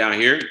 Come down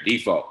here,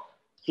 default.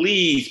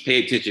 Please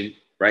pay attention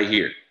right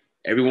here.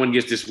 Everyone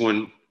gets this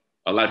one.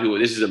 A lot of people,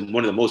 this is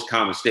one of the most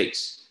common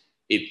mistakes.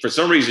 If for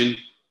some reason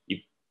you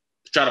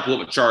try to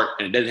pull up a chart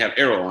and it doesn't have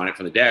AIRO on it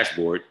from the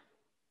dashboard,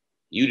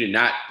 you did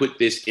not put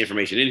this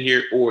information in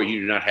here, or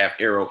you do not have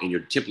AIRO in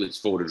your templates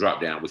folder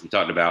dropdown, which we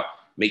talked about.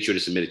 Make sure to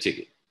submit a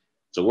ticket.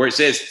 So where it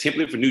says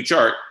template for new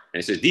chart,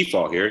 and it says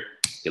default here,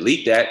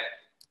 delete that,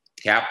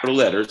 capital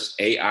letters,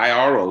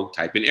 AIRO,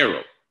 type in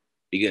AIRO.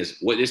 Because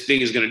what this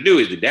thing is going to do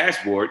is the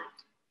dashboard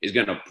is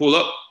going to pull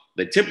up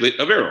the template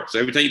of AIRO. So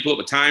every time you pull up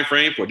a time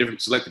frame for a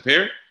different selected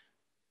pair,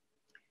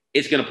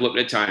 it's going to pull up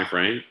that time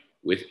frame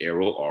with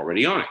AIRO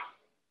already on it.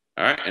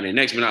 All right. And then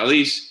next but not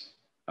least,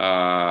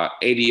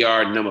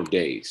 ADR number of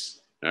days.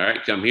 All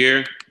right. Come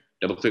here,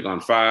 double click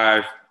on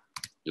 5,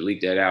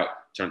 delete that out,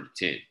 turn it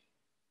to 10.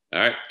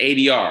 All right.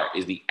 ADR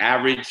is the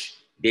average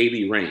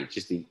daily range.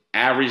 It's the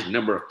average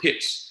number of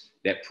pips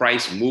that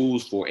price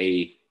moves for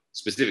a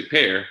specific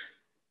pair,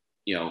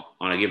 you know,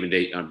 on a given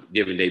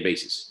day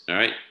basis. All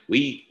right.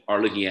 We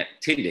are looking at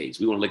 10 days.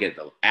 We want to look at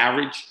the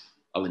average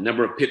of the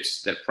number of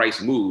pips that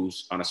price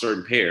moves on a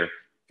certain pair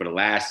for the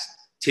last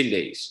 10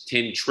 days,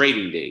 10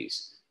 trading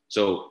days.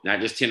 So not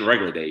just 10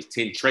 regular days,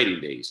 10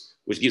 trading days,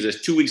 which gives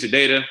us 2 weeks of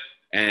data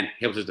and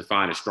helps us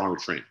define a stronger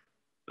trend.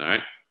 All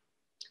right.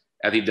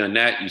 After you've done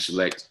that, you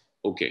select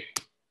OK.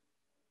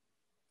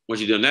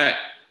 Once you've done that,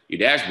 your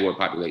dashboard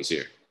populates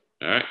here.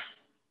 All right.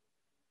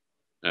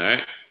 All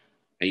right.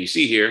 And you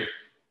see here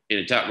in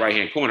the top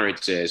right-hand corner,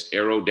 it says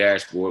AIRO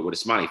dashboard with a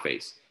smiley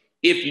face.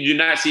 If you do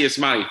not see a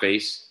smiley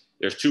face,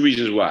 there's 2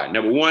 reasons why.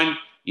 Number one,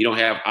 you don't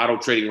have auto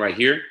trading right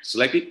here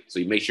selected. So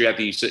you make sure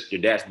after you set your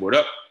dashboard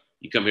up,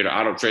 you come here to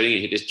auto trading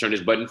and hit this, turn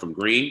this button from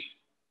green.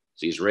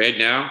 See, it's red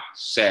now,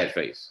 sad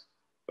face.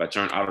 If I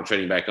turn auto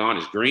trading back on,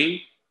 it's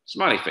green,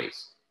 smiley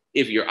face.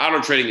 If your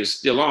auto trading is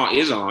still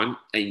on,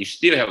 and you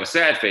still have a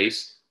sad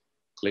face,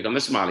 click on the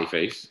smiley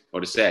face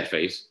or the sad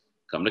face,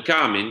 come to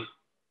common,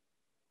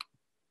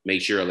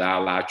 make sure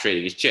allow live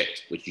trading is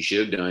checked, which you should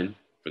have done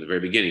from the very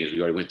beginning as we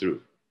already went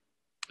through.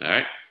 All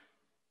right.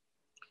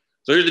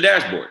 So here's the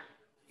dashboard.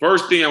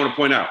 First thing I want to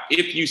point out,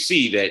 if you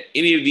see that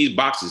any of these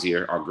boxes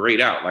here are grayed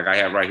out, like I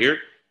have right here,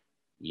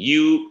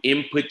 you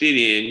inputted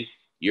in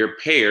your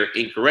pair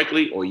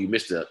incorrectly, or you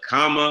missed a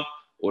comma,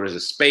 or there's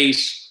a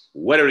space,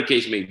 whatever the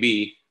case may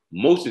be.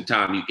 Most of the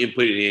time you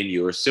inputted in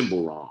your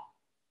symbol wrong.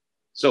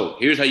 So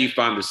here's how you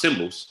find the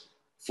symbols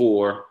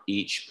for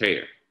each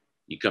pair.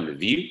 You come to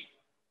view,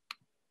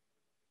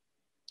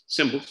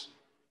 symbols,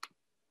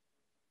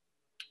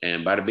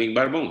 and bada bing,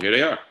 bada boom, here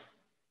they are.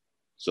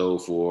 So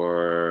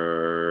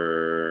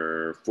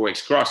for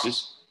Forex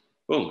crosses,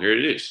 boom, here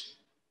it is.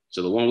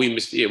 So the one we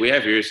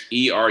have here is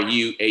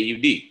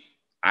ERUAUD.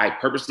 I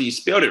purposely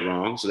spelled it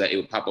wrong so that it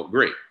would pop up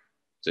gray.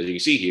 So as you can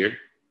see here,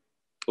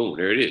 Boom,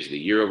 there it is. The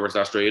euro versus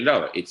Australian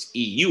dollar. It's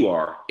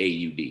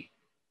EUR-AUD.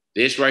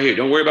 This right here,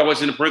 don't worry about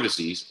what's in the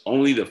parentheses.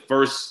 Only the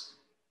first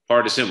part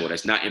of the symbol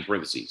that's not in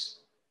parentheses.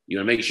 You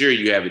want to make sure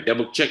you have a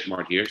double check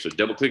mark here. So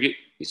double click it.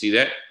 You see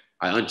that?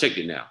 I unchecked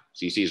it now.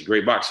 So you see this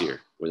gray box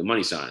here with the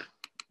money sign.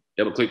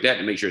 Double click that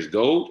to make sure it's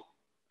gold.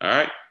 All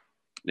right.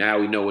 Now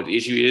we know what the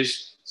issue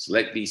is.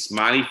 Select the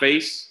smiley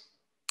face.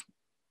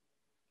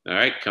 All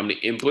right. Come to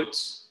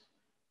inputs.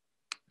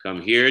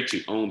 Come here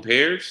to own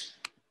pairs.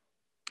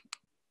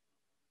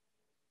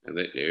 And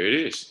there it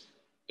is.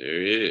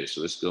 There it is.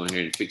 So let's go ahead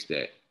and fix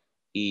that.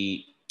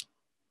 EUR-AUD.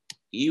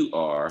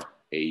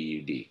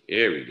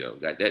 There we go.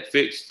 Got that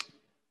fixed.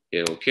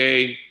 Hit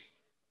OK.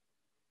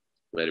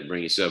 Let it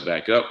bring yourself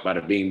back up.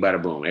 Bada bing,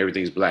 bada boom.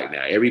 Everything's black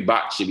now. Every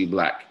box should be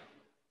black.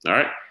 All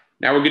right.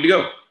 Now we're good to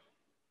go.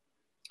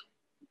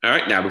 All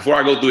right. Now, before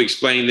I go through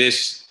explain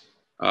this,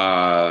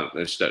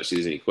 let's start see if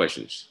there's any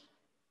questions.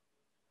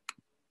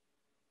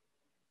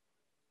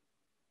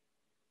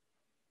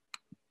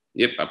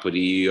 Yep, I put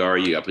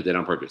EURU. I put that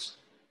on purpose.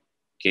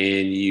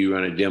 Can you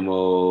run a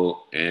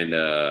demo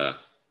and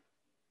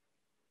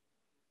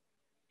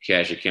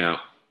cash account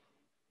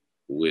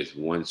with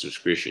one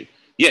subscription?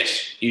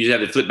 Yes, you just have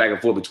to flip back and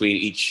forth between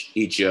each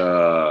hold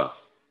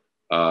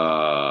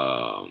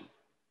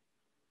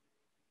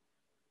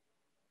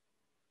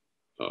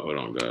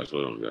on, guys.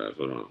 Hold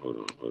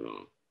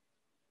on.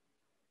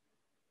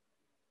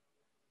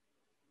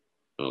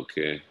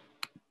 Okay.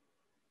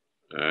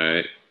 All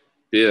right.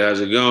 Bill,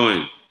 how's it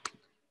going?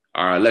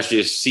 All right, let's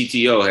just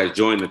CTO has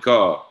joined the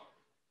call.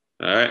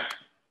 All right.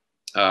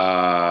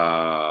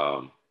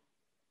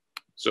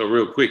 So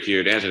real quick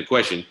here to answer the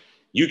question,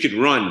 you could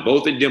run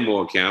both a demo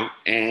account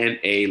and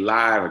a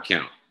live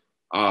account.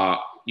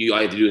 You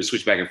all have to do is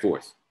switch back and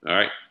forth. All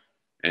right.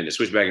 And to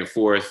switch back and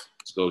forth,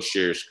 let's go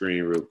share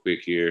screen real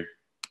quick here.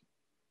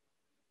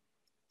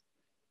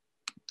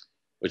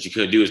 What you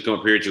could do is come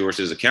up here to where it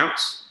says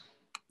accounts,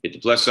 hit the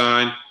plus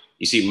sign.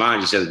 You see mine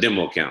just has a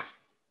demo account.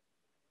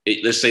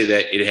 Let's say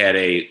that it had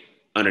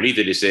underneath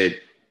it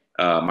said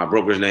my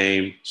broker's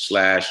name /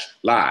 live.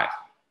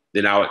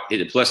 Then I would hit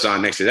the plus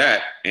sign next to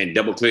that and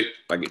double click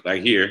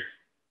like here.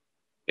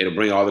 It'll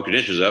bring all the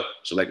credentials up,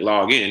 select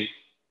log in,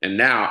 and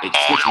now it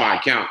switched my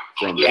account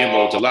from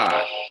demo to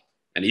live.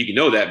 And you can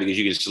know that because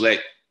you can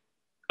select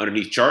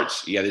underneath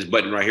charts. You have this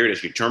button right here,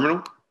 that's your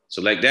terminal.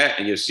 Select that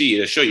and you'll see,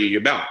 it'll show you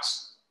your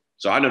balance.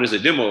 So I know this is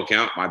a demo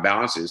account. My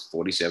balance is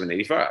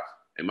 $47.85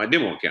 in my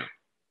demo account.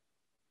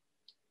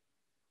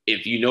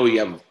 If you know you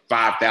have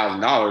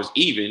 $5,000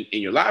 even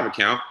in your live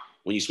account,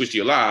 when you switch to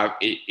your live,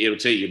 it'll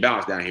tell you your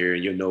balance down here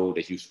and you'll know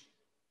that you've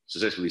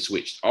successfully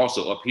switched.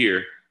 Also up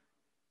here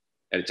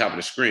at the top of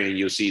the screen,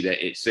 you'll see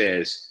that it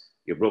says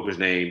your broker's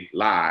name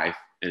live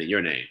and then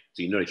your name.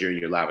 So you know that you're in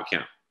your live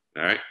account.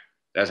 All right.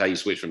 That's how you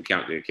switch from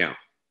account to account.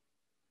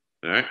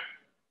 All right.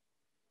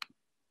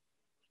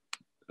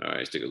 All right,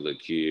 let's take a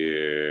look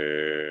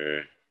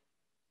here.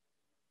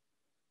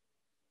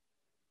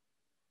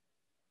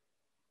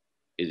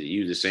 Is it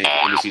used the same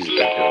for indices of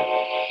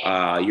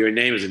crypto? Your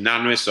name is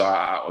anonymous. So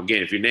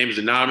again, if your name is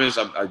anonymous,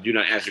 I do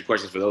not answer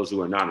questions for those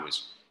who are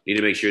anonymous. You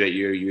need to make sure that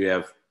you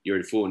have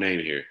your full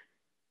name here.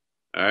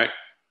 All right.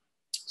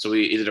 So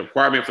is it a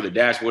requirement for the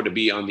dashboard to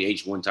be on the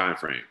H1 time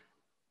frame?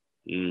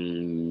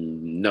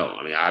 No.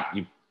 I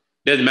mean,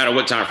 it doesn't matter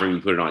what time frame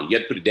you put it on. You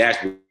have to put a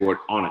dashboard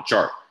on a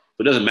chart.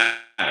 But it doesn't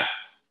matter.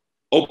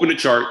 Open the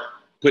chart,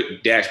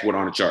 put dashboard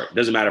on a chart. It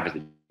doesn't matter if it's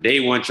a day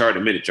one chart,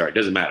 a minute chart. It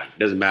doesn't matter. It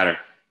doesn't matter.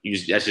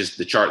 That's just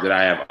the chart that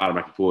I have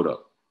automatically pulled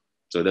up.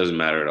 So it doesn't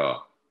matter at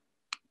all.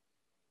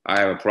 I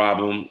have a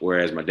problem,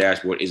 whereas my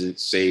dashboard isn't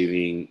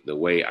saving the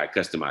way I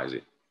customize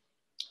it.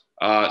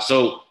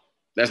 So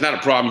that's not a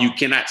problem. You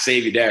cannot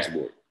save your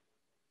dashboard.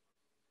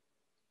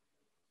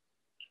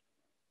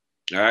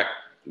 All right.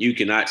 You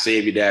cannot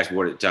save your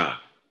dashboard at the time.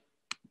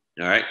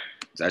 All right.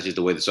 So that's just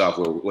the way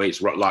the way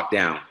it's locked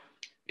down.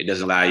 It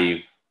doesn't allow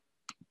you.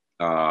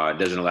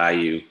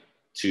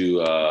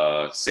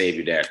 To save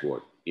your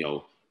dashboard. You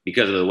know,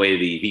 because of the way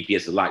the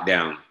VPS is locked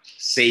down,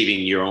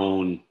 saving your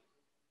own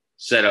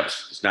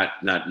setups, it's not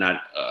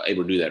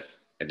able to do that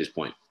at this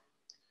point.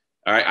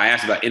 All right, I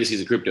asked about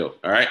indices of crypto.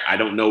 All right, I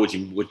don't know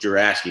what you're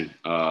asking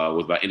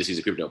was about indices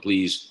of crypto.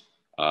 Please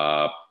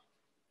give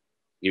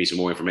me some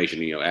more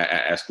information. You know,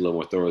 ask a little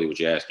more thoroughly what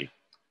you're asking.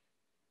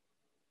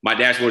 My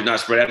dashboard is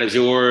not spread out as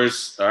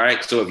yours. All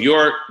right, so if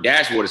your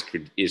dashboard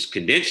is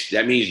condensed,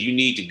 that means you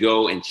need to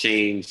go and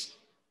change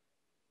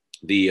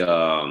the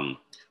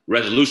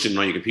resolution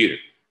on your computer.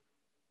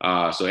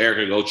 So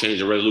Erica, go change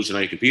the resolution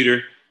on your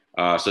computer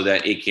so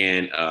that it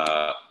can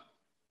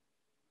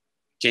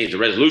change the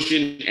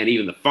resolution and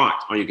even the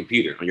font on your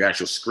computer, on your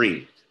actual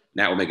screen.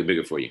 That will make it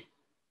bigger for you.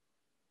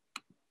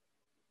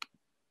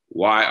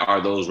 Why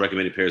are those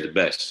recommended pairs the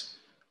best?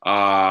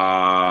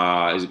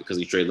 Is it because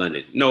you trade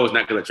London? No, it's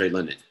not because I trade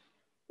London.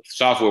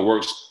 Software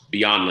works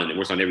beyond London. It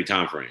works on every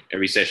time frame,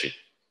 every session.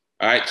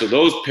 All right, so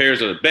those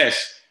pairs are the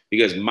best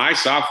because my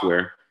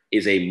software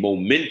is a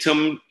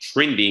momentum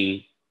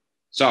trending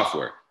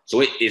software.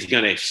 So it is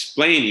going to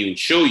explain to you and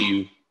show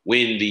you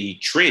when the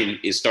trend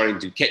is starting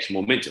to catch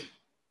momentum.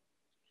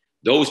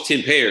 Those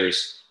 10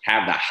 pairs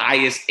have the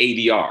highest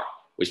ADR,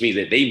 which means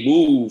that they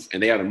move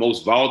and they are the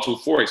most volatile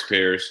Forex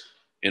pairs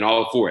in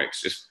all of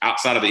Forex, just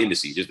outside of the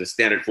indices, just the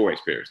standard Forex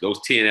pairs,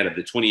 those 10 out of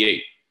the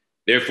 28.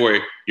 Therefore,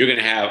 you're going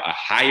to have a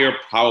higher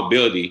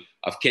probability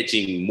of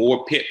catching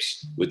more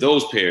pips with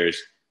those pairs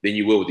than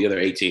you will with the other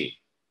 18.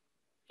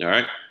 All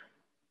right.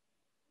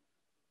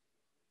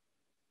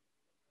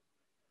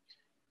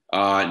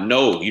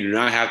 No, you do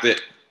not have to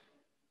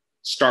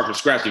start from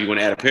scratch if you want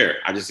to add a pair.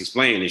 I just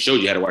explained and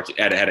showed you how to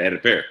how to add a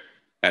pair,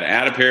 how to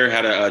add a pair,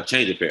 how to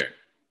change a pair.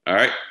 All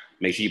right.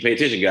 Make sure you pay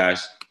attention,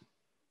 guys.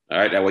 All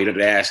right. That way you don't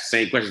have to ask the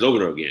same questions over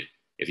and over again.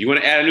 If you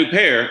want to add a new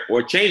pair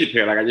or change a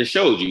pair, like I just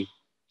showed you,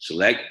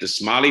 select the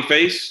smiley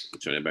face.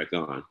 Turn it back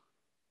on.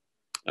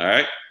 All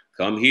right.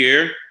 Come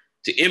here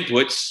to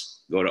inputs.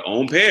 Go to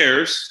own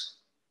pairs.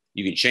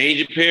 You can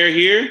change a pair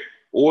here,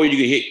 or you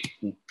can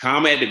hit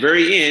comma at the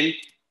very end,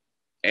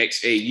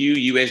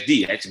 XAU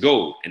USD, that's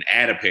gold, and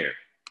add a pair.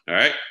 All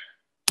right.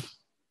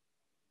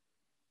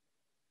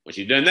 Once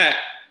you've done that,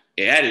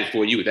 it added it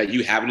for you without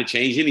you having to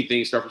change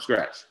anything, start from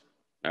scratch.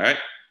 All right.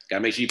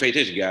 Gotta make sure you pay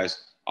attention,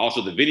 guys.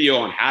 Also, the video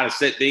on how to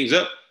set things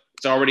up,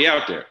 it's already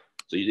out there.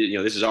 So you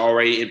know this is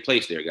already in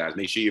place there, guys.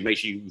 Make sure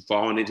you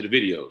fall into the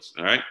videos.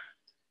 All right.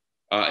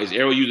 Is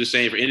AIRO used the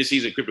same for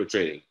indices and crypto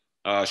trading?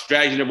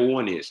 Strategy number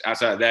one is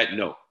outside of that,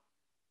 no.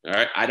 All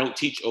right. I don't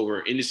teach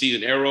over indices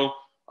and AIRO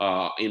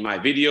in my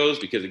videos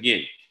because,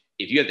 again,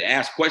 if you have to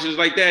ask questions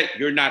like that,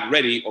 you're not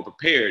ready or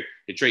prepared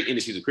to trade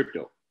indices and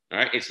crypto. All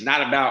right. It's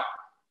not about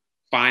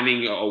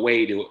finding a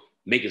way to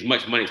make as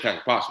much money as fast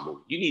as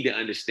possible. You need to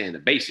understand the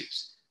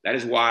basics. That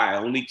is why I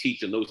only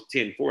teach on those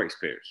 10 Forex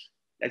pairs.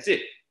 That's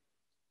it.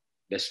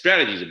 The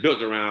strategies are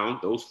built around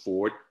those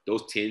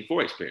 10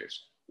 Forex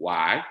pairs.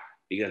 Why?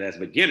 Because as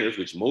beginners,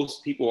 which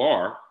most people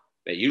are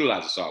that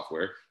utilize the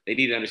software, they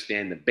need to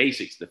understand the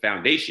basics, the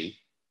foundation.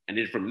 And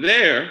then from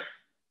there,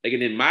 they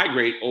can then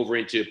migrate over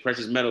into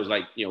precious metals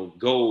like,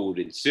 gold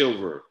and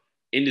silver,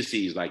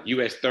 indices like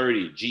US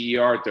 30,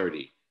 GER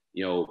 30,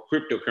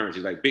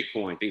 cryptocurrencies like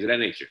Bitcoin, things of that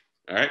nature.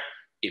 All right.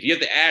 If you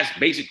have to ask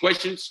basic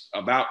questions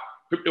about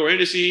crypto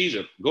indices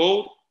or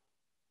gold,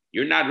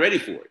 you're not ready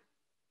for it.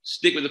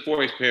 Stick with the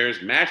Forex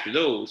pairs, master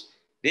those,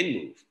 then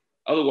move.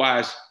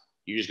 Otherwise,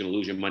 you're just going to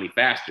lose your money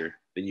faster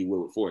than you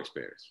will with Forex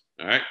pairs.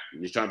 All right.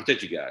 I'm just trying to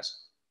protect you guys.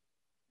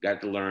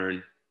 Got to learn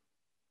it.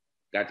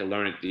 I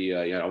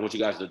want you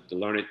guys to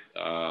learn it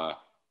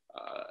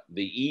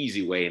the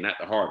easy way and not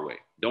the hard way.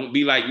 Don't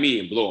be like me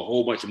and blow a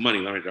whole bunch of money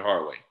learning it the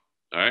hard way.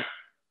 All right.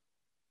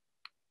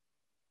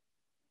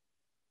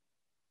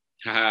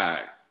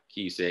 Hi,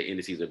 Key said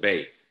indices are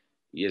bait.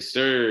 Yes,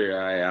 sir.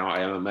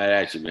 I'm not mad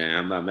at you, man.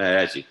 I'm not mad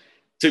at you.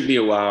 Took me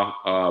a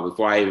while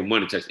before I even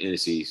wanted to touch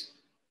indices,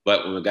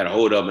 but when I got a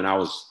hold of them and I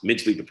was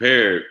mentally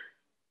prepared,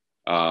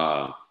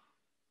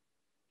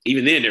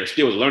 even then there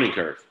still was a learning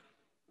curve.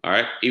 All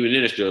right, even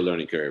then there's still a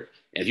learning curve.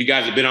 And if you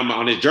guys have been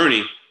on this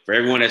journey, for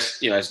everyone that's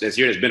that's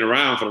here, that's been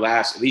around for the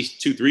last at least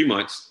 2-3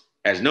 months,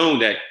 has known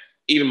that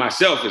even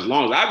myself, as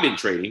long as I've been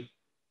trading,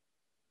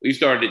 we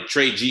started to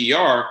trade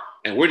GER,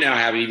 and we're now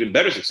having even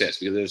better success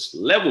because there's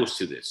levels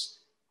to this.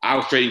 I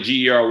was trading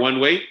GER one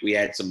way, we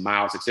had some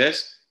mild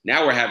success.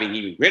 Now we're having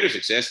even greater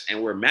success,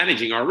 and we're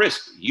managing our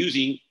risk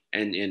using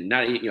and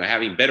not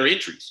having better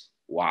entries.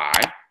 Why?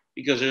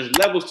 Because there's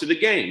levels to the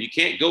game. You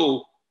can't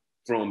go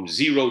from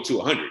 0 to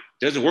 100. It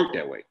doesn't work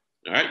that way.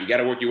 All right, you got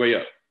to work your way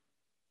up.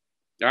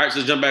 All right, so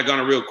let's jump back on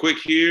it real quick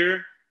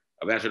here.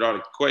 I've answered all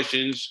the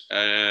questions,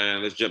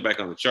 and let's jump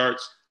back on the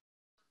charts.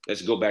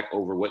 Let's go back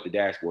over what the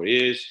dashboard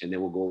is, and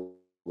then we'll go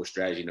over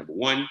strategy number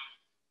one.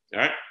 All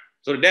right,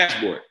 so the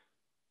dashboard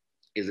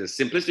is a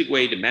simplistic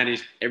way to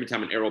manage every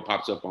time an arrow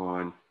pops up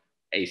on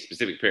a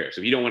specific pair. So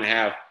if you don't want to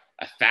have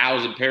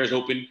 1,000 pairs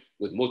open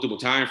with multiple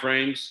time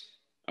frames,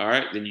 all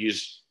right, then you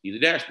just use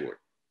the dashboard.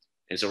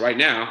 And so right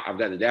now, I've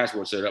got the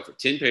dashboard set up for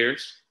 10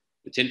 pairs,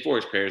 the 10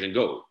 Forex pairs in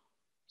gold.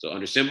 So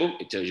under symbol,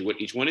 it tells you what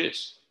each one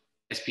is.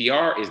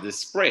 SPR is the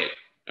spread.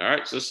 All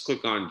right, so let's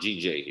click on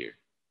GJ here.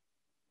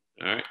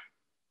 All right,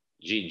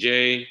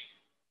 GJ,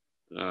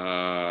 you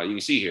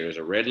can see here, there's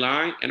a red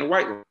line and a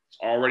white line. It's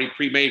already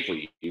pre-made for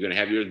you. You're gonna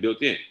have yours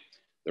built in.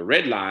 The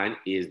red line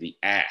is the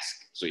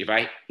ask. So if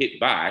I hit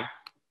buy,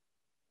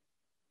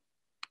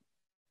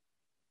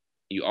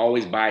 you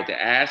always buy at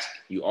the ask,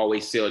 you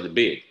always sell at the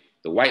bid.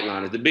 The white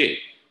line is the bid.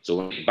 So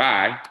when you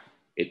buy,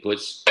 it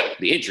puts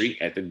the entry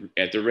at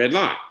the red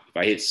line. If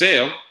I hit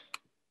sell,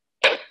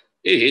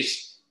 it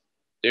hits,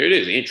 there it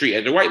is, the entry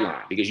at the white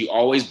line, because you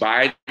always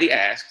buy the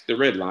ask, the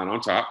red line on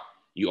top,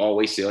 you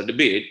always sell at the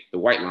bid, the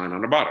white line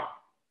on the bottom.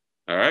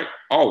 All right,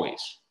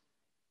 always.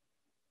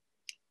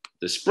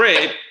 The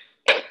spread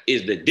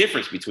is the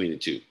difference between the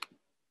two.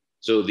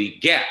 So the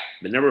gap,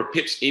 the number of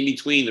pips in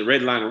between the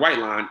red line and white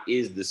line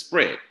is the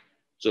spread.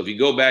 So if you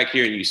go back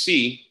here and you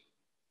see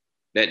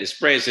that the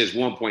spread says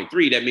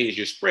 1.3, that means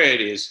your spread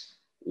is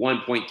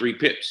 1.3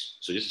 pips.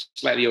 So just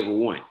slightly over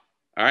 1.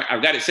 All right,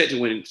 I've got it set to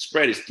when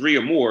spread is 3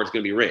 or more, it's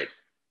going to be red.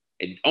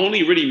 It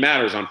only really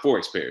matters on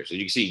Forex pairs. As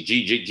you can see,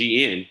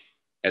 GN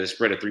has a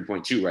spread of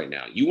 3.2 right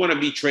now. You want to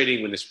be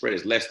trading when the spread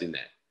is less than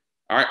that.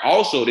 All right.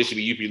 Also, this should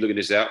be you be looking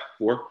this out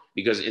for,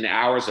 because in the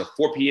hours of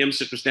 4 p.m.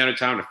 Central Standard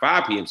Time to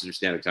 5 p.m. Central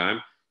Standard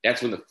Time,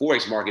 that's when the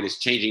Forex market is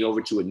changing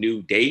over to a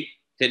new day,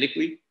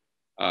 technically,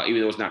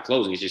 even though it's not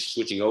closing, it's just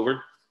switching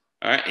over.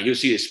 All right. And you'll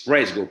see the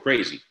spreads go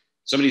crazy.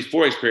 Some of these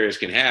Forex pairs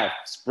can have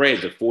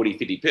spreads of 40,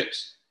 50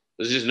 pips.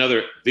 This is just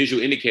another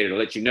visual indicator to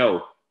let you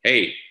know,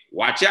 hey,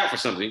 watch out for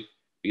something.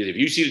 Because if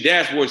you see the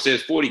dashboard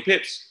says 40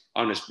 pips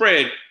on the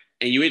spread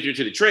and you enter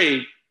into the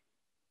trade,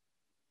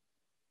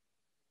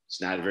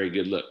 it's not a very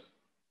good look.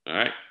 All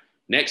right.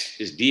 Next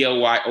is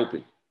DLY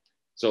open.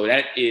 So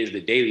that is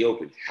the daily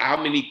open.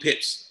 How many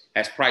pips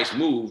has price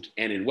moved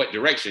and in what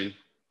direction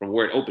from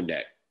where it opened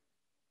at?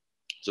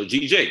 So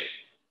GJ,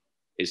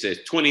 it says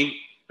 20.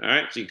 All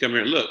right. So you come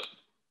here and look.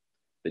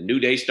 The new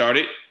day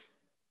started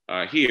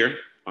here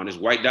on this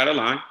white dotted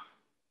line.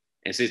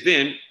 And since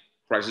then,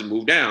 prices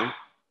moved down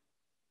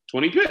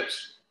 20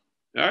 pips.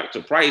 All right.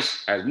 So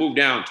price has moved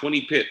down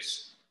 20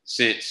 pips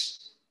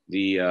since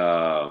the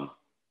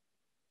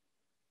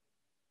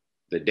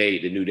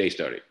new day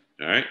started.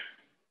 All right.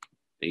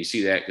 And you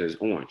see that because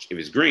it's orange. If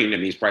it's green, that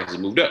means prices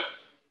moved up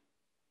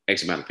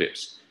X amount of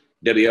pips.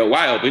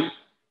 WLY open,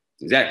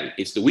 exactly.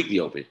 It's the weekly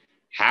open.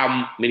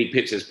 How many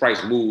pips has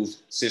price moved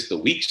since the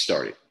week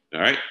started? All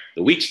right.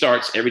 The week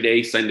starts every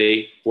day,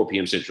 Sunday, 4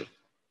 p.m. Central.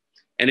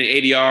 And then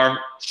ADR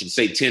should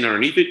say 10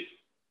 underneath it.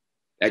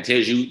 That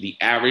tells you the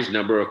average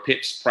number of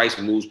pips price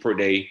moves per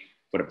day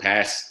for the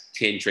past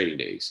 10 trading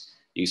days.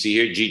 You see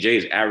here, GJ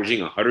is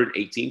averaging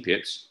 118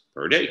 pips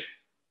per day.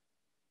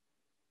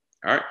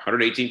 All right,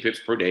 118 pips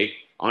per day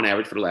on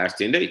average for the last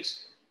 10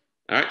 days.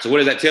 All right, so what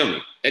does that tell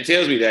me? That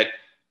tells me that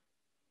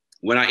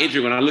when I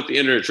look to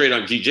enter a trade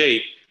on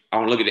GJ, I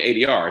want to look at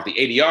the ADR. If the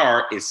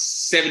ADR is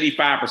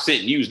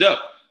 75% used up,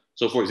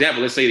 so for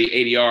example, let's say the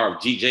ADR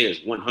of GJ is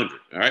 100,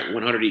 all right,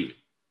 100 even,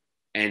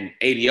 and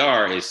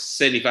ADR is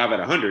 75 at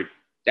 100,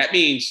 that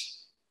means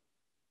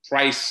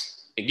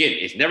price, again,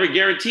 it's never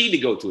guaranteed to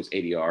go to its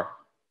ADR.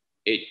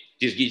 It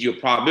just gives you a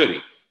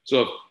probability.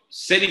 So if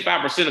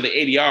 75% of the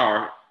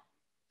ADR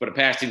for the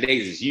past 10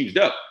 days is used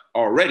up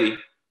already,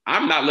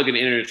 I'm not looking to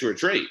enter into a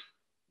trade,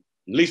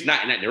 at least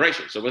not in that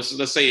direction. So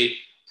let's say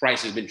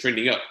price has been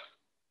trending up,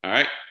 all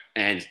right,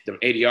 and the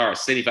ADR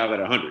is 75 at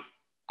 100.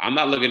 I'm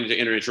not looking to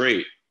enter a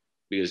trade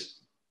because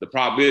the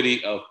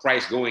probability of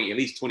price going at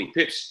least 20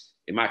 pips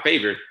in my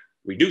favor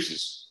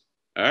reduces,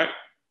 all right?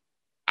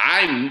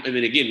 And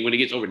then again, when it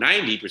gets over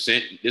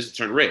 90%, this will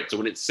turn red. So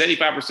when it's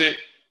 75%,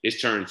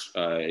 this turns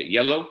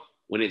yellow.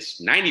 When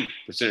it's 90%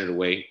 of the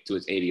way to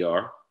its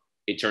ADR,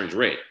 it turns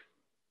red.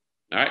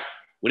 All right.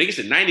 When it gets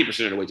to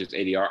 90% of the way to its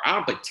ADR,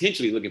 I'm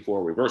potentially looking for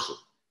a reversal.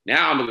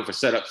 Now I'm looking for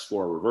setups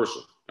for a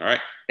reversal. All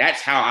right.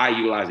 That's how I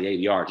utilize the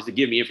ADR, just to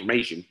give me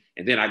information.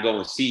 And then I go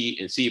and see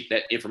if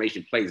that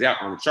information plays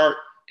out on the chart.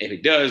 If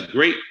it does,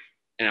 great.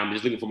 And I'm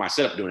just looking for my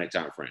setup during that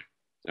time frame.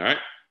 All right.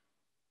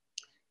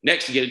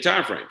 Next, you get the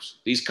time frames.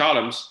 These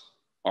columns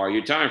are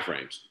your time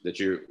frames that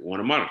you want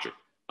to monitor.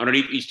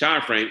 Underneath each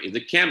time frame is the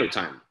candle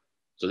timer.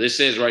 So this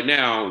says right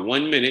now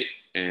 1 minute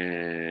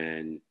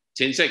and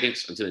 10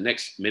 seconds until the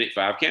next minute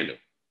 5 candle.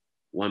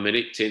 1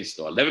 minute, 10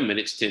 or 11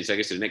 minutes, 10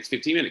 seconds to the next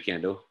 15-minute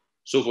candle,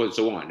 so forth and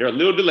so on. They're a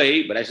little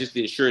delayed, but that's just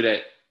to ensure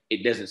that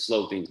it doesn't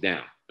slow things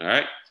down. All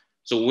right.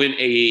 So when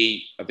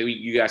I think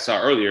you guys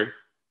saw earlier,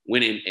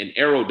 when an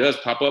arrow does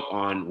pop up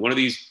on one of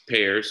these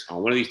pairs,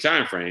 on one of these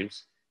time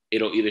frames,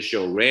 it'll either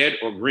show red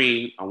or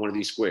green on one of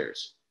these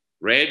squares.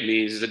 Red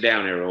means it's a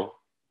down arrow.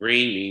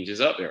 Green means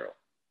it's up arrow.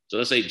 So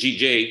let's say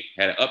GJ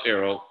had an up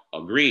arrow,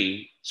 a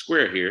green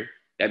square here.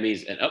 That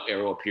means an up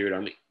arrow appeared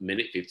on the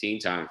minute 15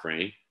 time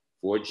frame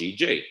for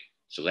GJ.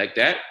 Select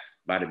that.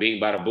 Bada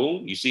bing, bada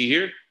boom. You see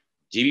here,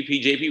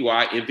 GBP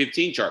JPY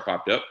M15 chart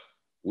popped up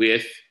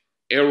with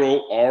arrow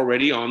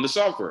already on the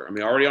software.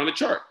 Already on the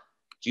chart.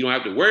 So you don't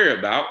have to worry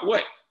about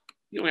what?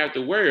 You don't have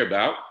to worry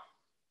about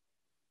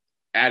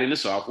adding the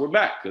software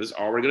back because it's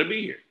already going to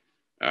be here.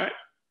 All right.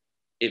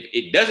 If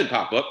it doesn't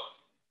pop up,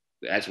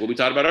 that's what we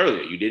talked about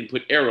earlier. You didn't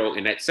put arrow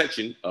in that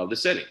section of the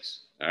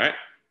settings. All right.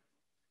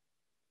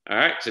 All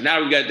right. So now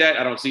we've got that.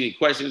 I don't see any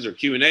questions or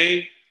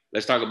Q&A.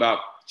 Let's talk about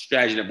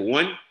strategy number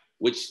one,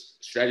 which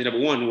strategy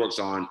number one works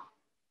on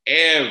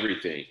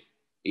everything,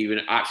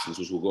 even options,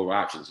 which we'll go over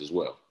options as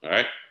well. All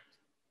right.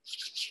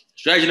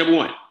 Strategy number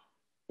one,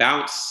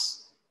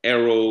 bounce,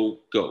 arrow,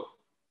 go.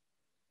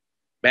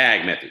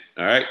 Bag method.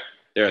 All right.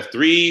 There are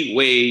 3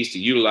 ways to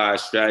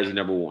utilize strategy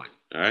number one.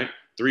 All right.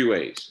 3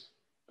 ways.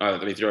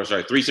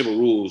 Three simple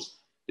rules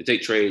to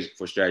take trades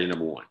for strategy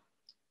number one.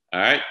 All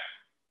right.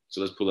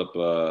 So let's pull up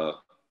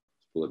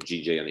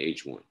GJ on the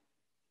H1.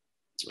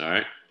 All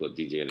right. Pull up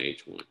GJ on the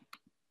H1.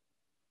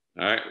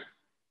 All right.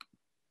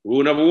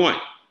 Rule number one.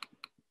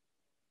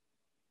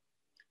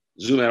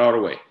 Zoom out all the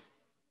way.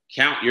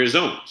 Count your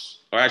zones.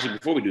 Or actually,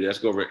 before we do that, let's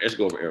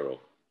go over arrow.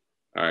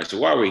 All right. So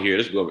while we're here,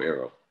 let's go over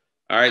arrow.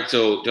 All right.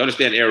 So to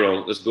understand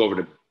arrow, let's go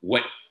over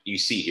what you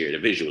see here, the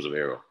visuals of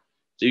arrow.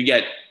 So you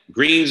got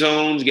green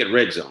zones, you get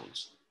red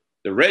zones.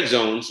 The red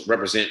zones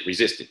represent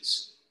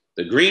resistance.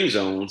 The green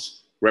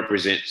zones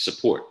represent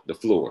support, the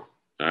floor.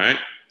 All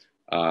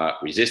right.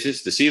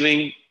 Resistance, the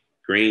ceiling,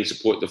 green,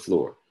 support, the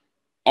floor.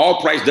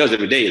 All price does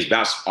every day is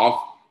bounce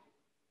off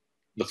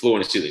the floor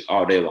and the ceiling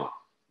all day long.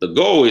 The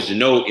goal is to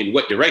know in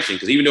what direction,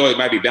 because even though it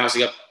might be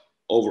bouncing up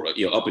over,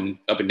 up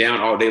and down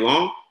all day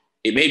long,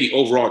 it may be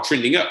overall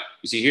trending up.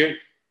 You see here,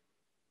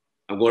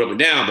 I'm going up and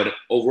down, but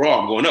overall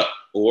I'm going up,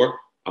 or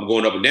I'm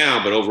going up and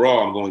down, but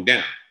overall I'm going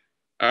down.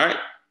 All right.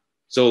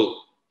 So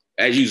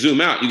as you zoom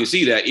out, you can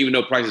see that even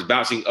though price is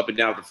bouncing up and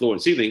down the floor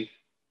and ceiling,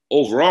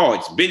 overall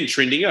it's been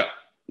trending up.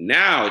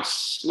 Now it's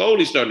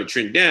slowly starting to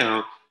trend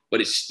down, but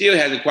it still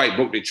hasn't quite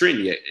broke the trend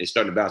yet. It's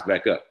starting to bounce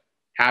back up.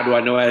 How do I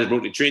know it hasn't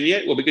broke the trend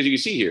yet? Well, because you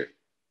can see here,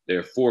 there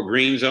are 4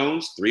 green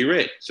zones, 3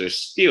 red. So it's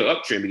still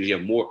uptrend because you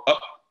have more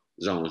up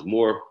zones,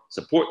 more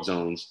support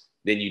zones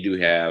than you do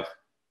have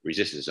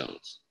resistance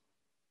zones.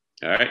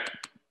 All right.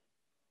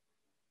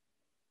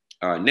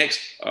 Next,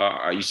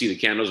 you see the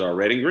candles are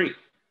red and green.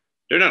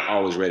 They're not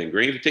always red and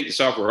green. If you take the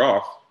software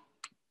off,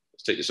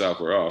 let's take the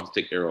software off, let's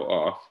take the arrow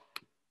off.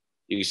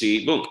 You can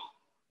see, boom,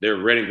 they're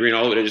red and green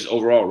all over. They're just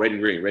overall red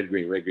and green, red,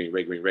 green, red, green,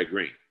 red, green, red,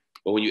 green.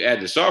 But when you add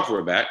the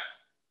software back,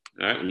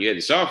 all right, when you add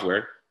the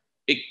software,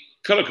 it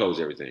color codes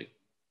everything.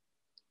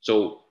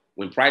 So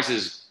when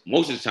prices,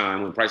 most of the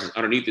time, when prices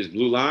underneath this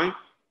blue line,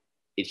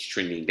 it's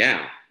trending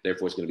down.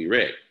 Therefore, it's going to be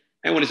red.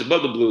 And when it's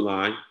above the blue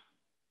line,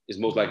 it's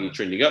most likely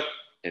trending up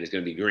and it's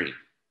going to be green.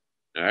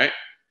 All right.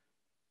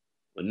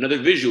 Another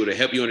visual to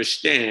help you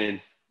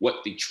understand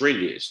what the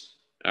trend is.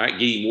 All right.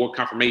 Give you more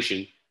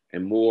confirmation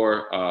and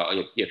more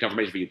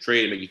confirmation for your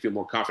trade and make you feel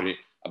more confident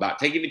about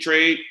taking the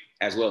trade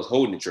as well as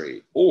holding the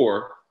trade,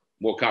 or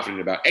more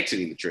confident about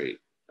exiting the trade.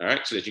 All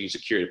right. So that you can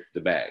secure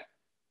the bag.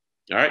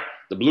 All right.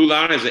 The blue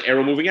line is the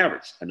AIRO moving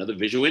average, another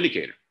visual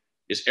indicator.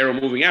 This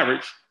AIRO moving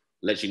average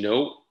lets you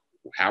know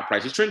how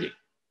price is trending.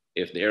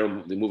 If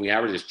the moving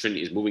average is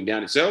trending, is moving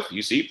down itself,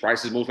 you see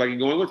price is most likely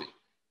going with it.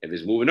 If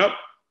it's moving up,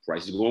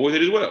 price is going with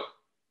it as well.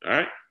 All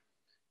right.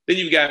 Then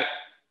you've got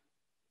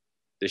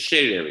the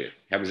shaded area.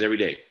 Happens every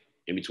day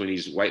in between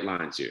these white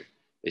lines here.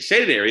 The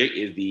shaded area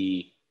is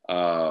the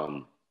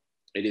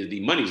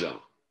money zone.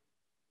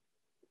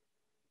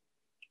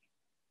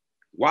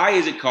 Why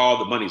is it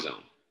called the money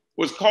zone?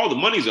 Well, it's called the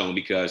money zone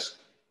because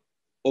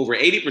over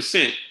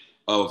 80%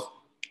 of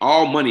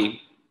all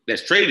money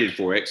that's traded in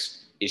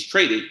Forex is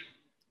traded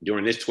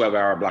during this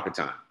 12-hour block of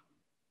time.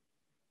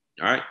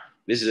 All right.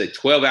 This is a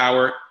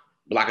 12-hour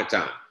block of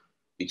time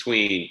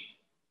between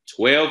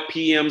 12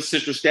 p.m.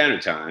 Central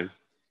Standard Time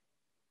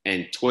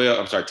and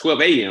 12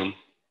 a.m.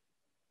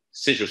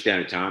 Central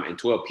Standard Time and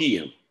 12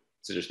 p.m.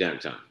 Central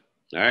Standard Time.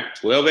 All right.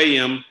 12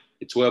 a.m.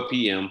 to 12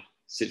 p.m.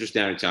 Central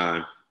Standard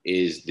Time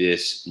is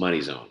this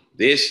money zone.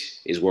 This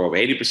is where over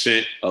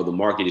 80% of the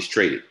market is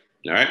traded.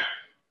 All right.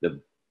 The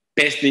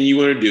best thing you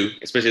want to do,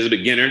 especially as a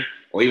beginner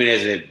or even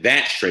as an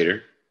advanced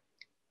trader,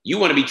 you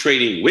want to be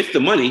trading with the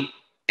money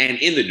and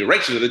in the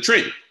direction of the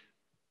trend.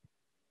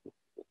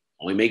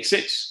 Only makes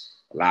sense.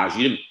 Allows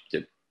you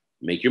to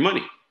make your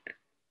money.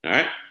 All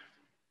right.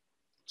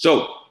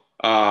 So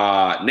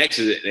next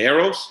is the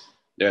arrows.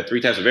 There are 3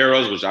 types of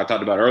arrows, which I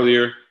talked about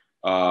earlier.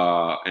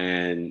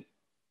 And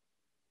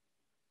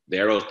the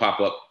arrows pop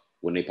up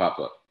when they pop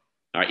up.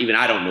 All right. Even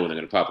I don't know when they're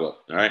going to pop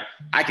up. All right.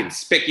 I can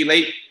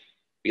speculate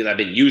because I've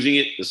been using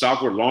it, the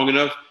software, long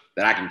enough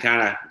that I can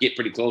kind of get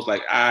pretty close.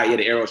 Like, yeah,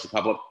 the arrow should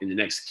pop up in the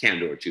next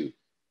candle or two.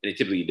 And it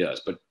typically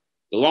does. But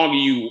the longer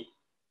you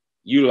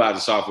utilize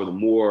the software, the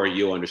more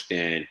you'll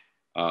understand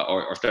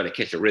or start to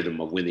catch a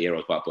rhythm of when the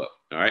arrows pop up.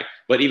 All right.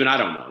 But even I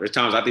don't know. There's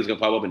times I think it's going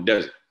to pop up and it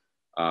doesn't.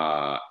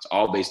 It's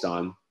all based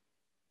on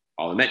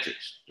all the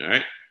metrics. All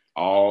right.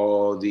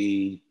 All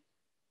the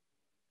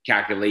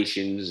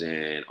calculations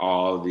and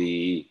all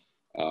the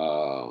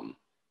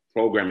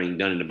programming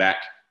done in the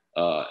back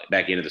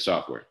end of the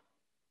software.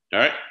 All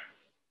right.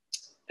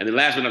 And then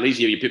last but not least,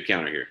 you have your pip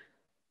counter here.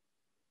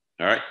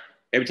 All right.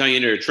 Every time you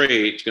enter a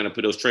trade, it's going to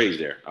put those trades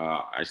there.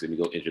 Actually, let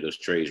me go enter those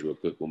trades real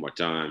quick one more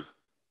time.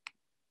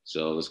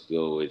 So let's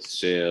go with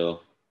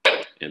sell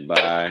and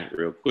buy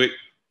real quick.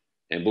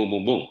 And boom,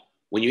 boom, boom.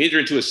 When you enter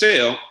into a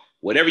sale,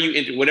 whatever you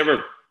enter,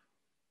 whatever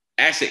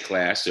asset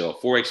class, so a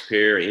Forex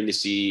pair, an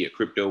indice, a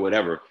crypto,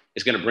 whatever,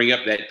 it's going to bring up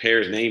that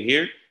pair's name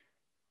here,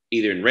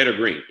 either in red or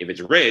green. If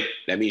it's red,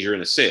 that means you're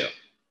in a sale.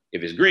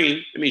 If it's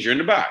green, it means you're in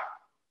the buy.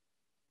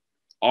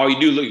 All you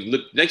do,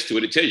 look next to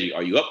it, it tells you,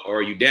 are you up or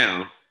are you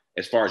down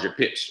as far as your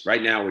pips?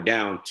 Right now, we're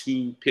down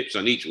 2 pips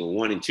on each. We're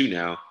 1 and 2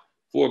 now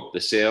for the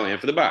sell and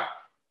for the buy.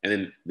 And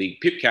then the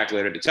pip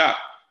calculator at the top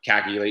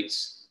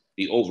calculates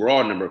the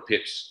overall number of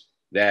pips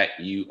that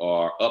you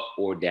are up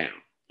or down.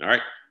 All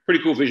right.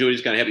 Pretty cool visual.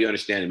 Just kind of help you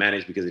understand and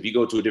manage, because if you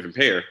go to a different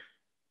pair,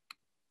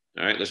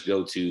 all right, let's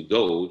go to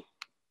gold.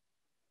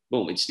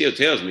 Boom. It still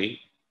tells me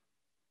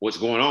what's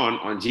going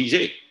on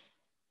GJ.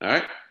 All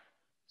right.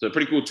 So a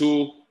pretty cool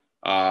tool.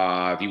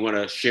 If you want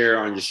to share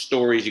on your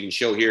stories, you can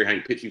show here how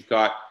many pips you've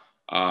caught.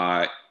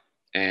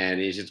 And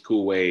it's just a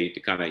cool way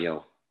to kind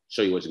of,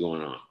 show you what's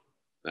going on.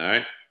 All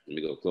right. Let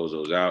me go close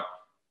those out.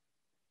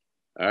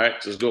 All right,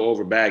 so let's go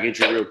over bag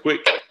entry real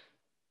quick.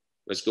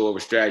 Let's go over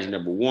strategy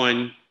number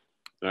one.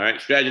 All right,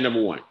 strategy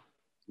number one.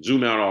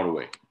 Zoom out all the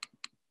way.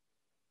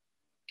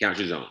 Count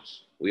your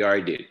zones. We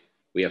already did.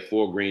 We have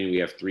 4 green, we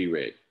have 3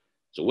 red.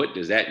 So what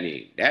does that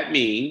mean? That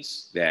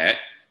means that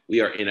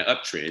we are in an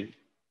uptrend,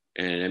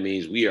 and that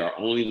means we are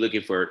only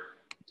looking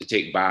to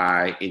take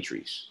buy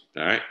entries.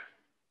 All right,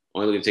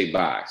 only looking to take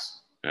buys.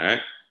 All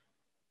right.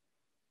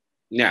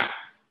 Now,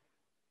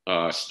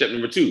 step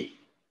number 2,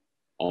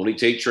 only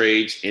take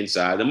trades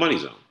inside the money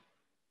zone.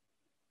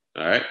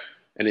 All right.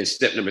 And then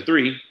step number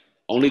 3,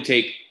 only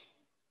take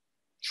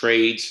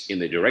trades in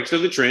the direction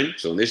of the trend.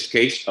 So in this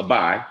case, a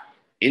buy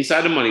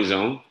inside the money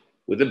zone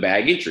with a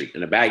bag entry.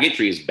 And a bag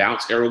entry is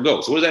bounce, arrow,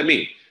 go. So what does that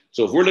mean?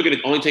 So if we're looking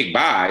to only take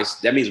buys,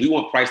 that means we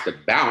want price to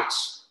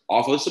bounce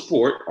off of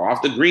support or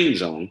off the green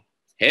zone,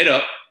 head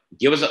up,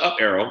 give us an up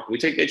arrow, we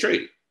take that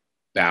trade.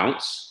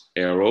 Bounce,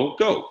 arrow,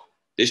 go.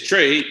 This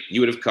trade you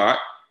would have caught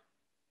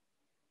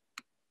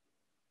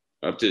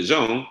up to the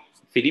zone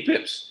 50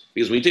 pips.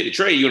 Because when you take the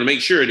trade, you want to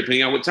make sure,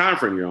 depending on what time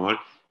frame you're on,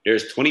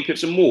 there's 20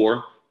 pips or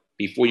more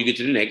before you get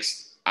to the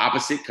next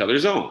opposite color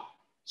zone.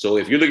 So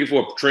if you're looking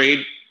for a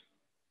trade,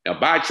 a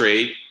buy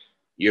trade,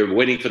 you're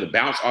waiting for the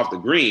bounce off the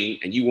green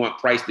and you want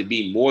price to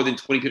be more than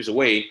 20 pips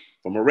away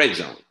from a red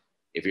zone.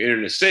 If you're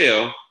entering a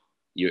sale,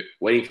 you're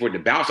waiting for it to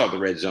bounce off the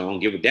red zone,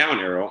 give a down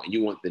arrow, and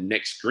you want the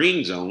next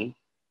green zone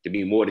to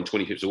be more than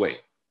 20 pips away.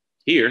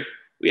 Here,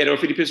 we had over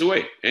 50 pips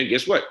away. And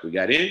guess what? We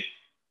got in,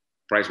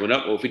 price went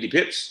up over 50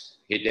 pips,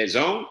 hit that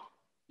zone,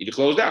 you just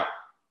closed out.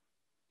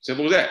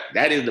 Simple as that.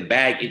 That is the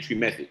bag entry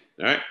method.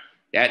 All right.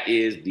 That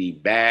is the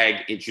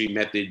bag entry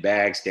method.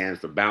 Bag stands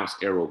for bounce,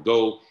 arrow,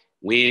 go.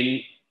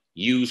 When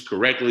used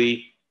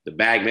correctly, the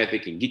bag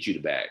method can get you the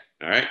bag.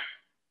 All right.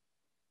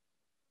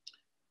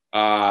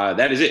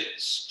 That is it.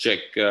 Check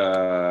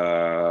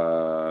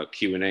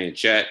Q&A and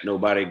chat.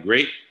 Nobody?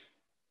 Great.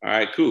 All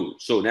right, cool.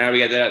 So now we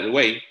got that out of the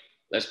way.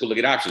 Let's go look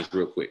at options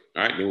real quick.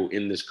 All right, then we'll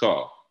end this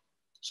call.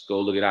 Let's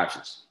go look at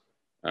options.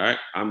 All right,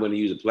 I'm going to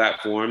use a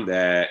platform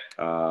that,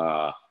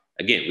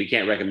 again, we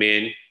can't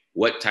recommend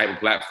what type of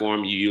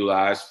platform you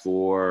utilize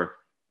for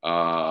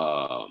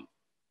options.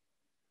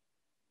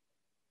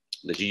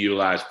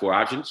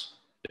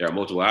 There are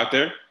multiple out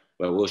there,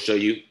 but we'll show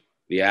you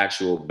the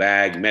actual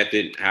bag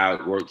method, how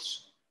it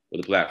works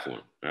with the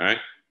platform. All right.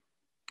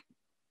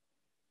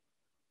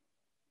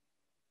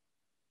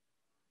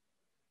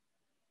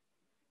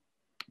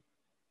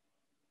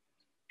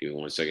 Give me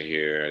 1 second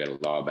here. I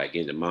got to log back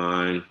into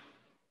mine.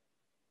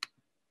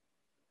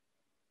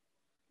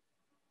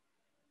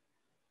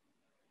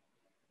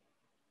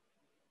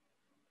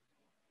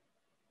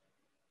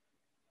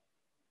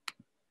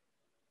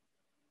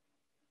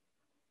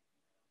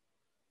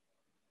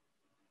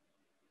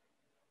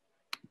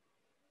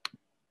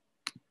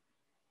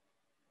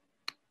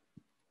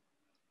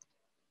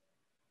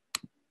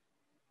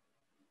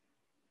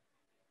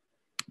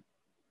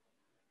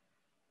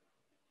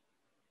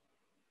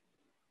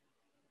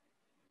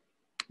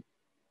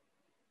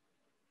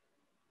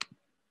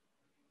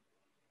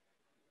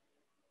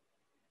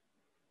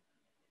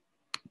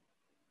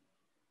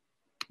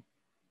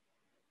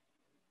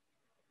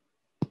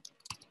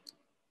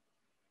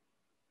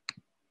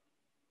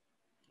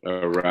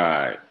 All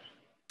right.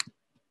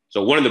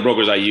 So one of the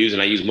brokers I use,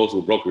 and I use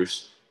multiple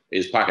brokers,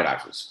 is Pocket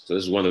Options. So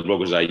this is one of the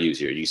brokers I use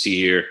here. You see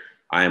here,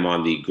 I am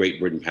on the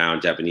Great Britain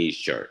Pound Japanese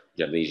chart,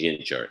 Japanese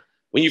yen chart.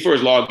 When you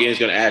first log in, it's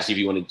going to ask you if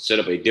you want to set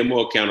up a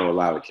demo account or a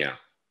live account.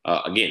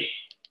 Again,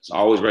 it's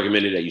always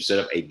recommended that you set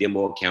up a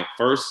demo account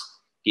first,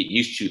 get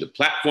used to the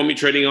platform you're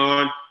trading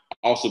on,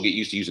 also get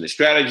used to using the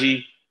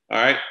strategy.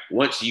 All right.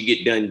 Once you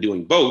get done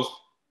doing both,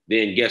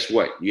 then guess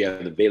what? You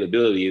have the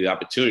availability, the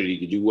opportunity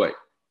to do what?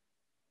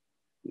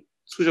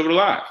 Switch over to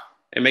live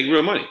and make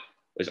real money.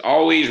 It's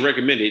always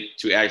recommended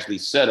to actually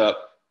set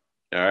up,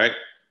 all right,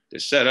 to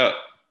set up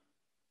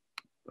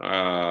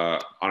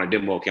on a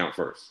demo account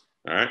first,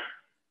 all right?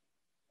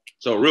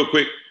 So real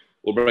quick,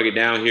 we'll break it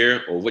down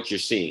here or what you're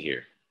seeing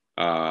here.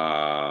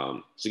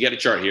 So you got the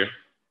chart here.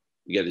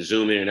 You got the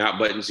zoom in and out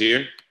buttons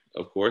here,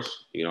 of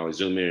course. You can always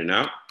zoom in and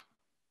out,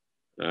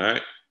 all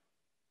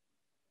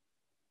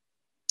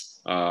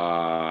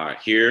right?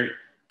 Here,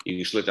 you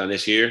can select on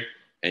this here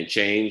and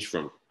change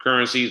from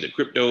currencies, the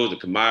cryptos, the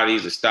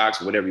commodities, the stocks,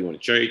 whatever you want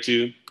to trade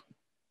to.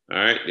 All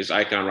right, this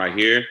icon right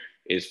here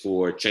is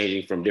for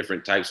changing from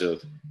different types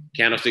of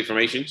candlestick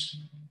formations.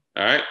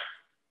 All right,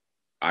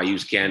 I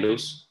use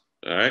candles.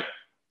 All right,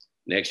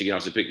 next you can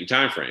also pick your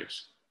time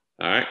frames.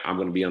 All right, I'm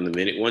going to be on the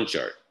minute 1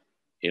 chart,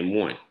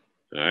 M1.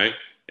 All right,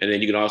 and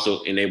then you can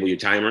also enable your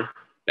timer.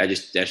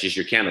 That's just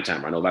your candle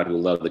timer. I know a lot of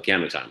people love the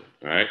candle timer.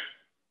 All right.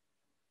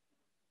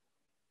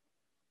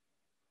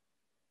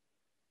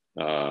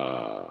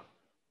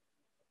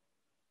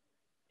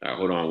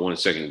 Hold on 1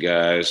 second,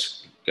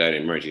 guys. Got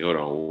an emergency. Hold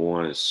on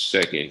 1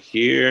 second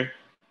here.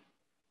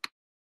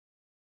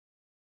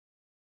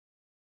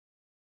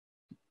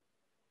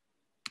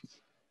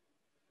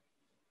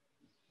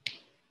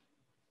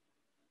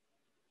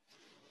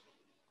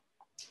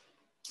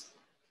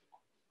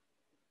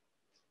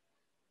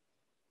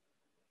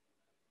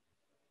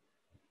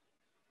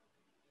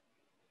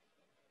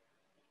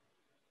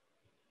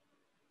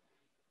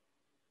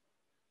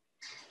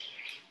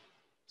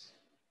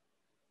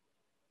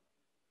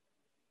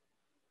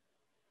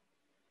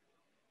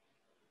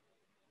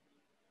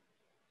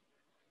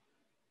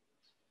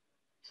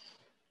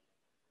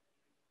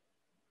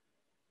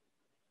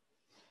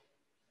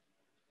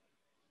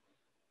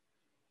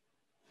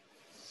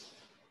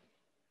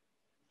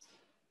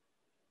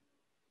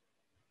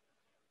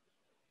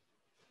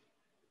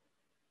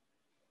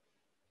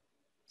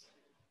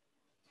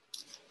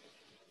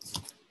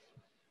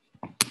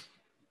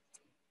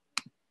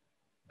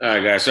 All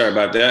right, guys, sorry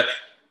about that.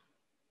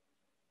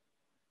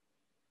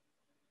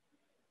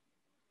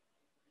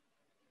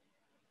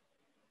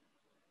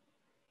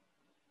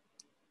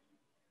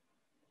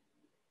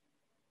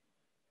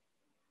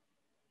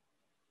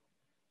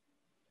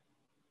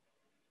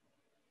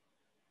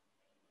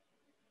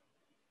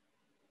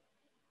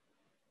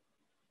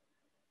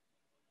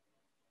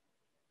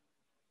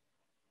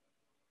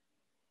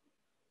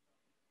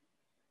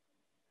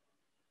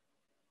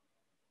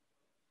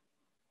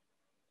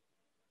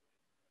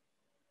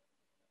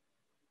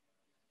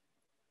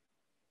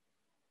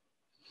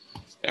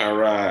 All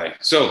right,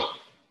 so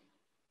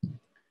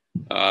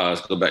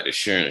let's go back to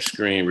sharing the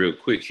screen real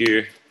quick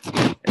here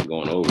and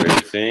going over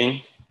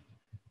everything.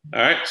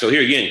 All right, so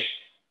here again,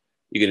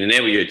 you can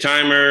enable your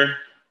timer,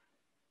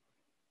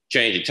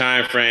 change your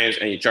time frames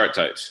and your chart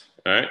types.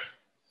 All right,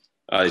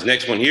 this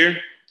next one here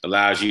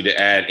allows you to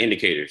add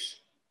indicators.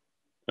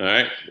 All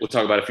right, we'll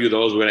talk about a few of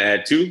those. We're gonna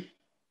add two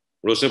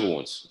real simple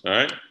ones. All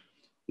right,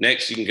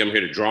 next you can come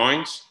here to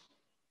drawings.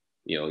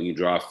 You know, you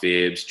draw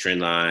fibs,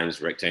 trend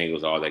lines,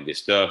 rectangles, all that good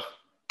stuff.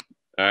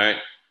 All right,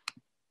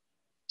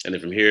 and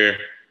then from here,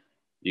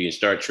 you can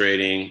start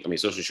trading,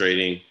 social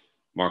trading,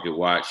 market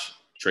watch,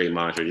 trade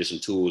monitor, just some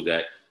tools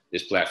that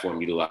this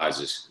platform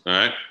utilizes. All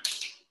right.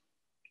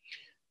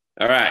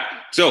 All right.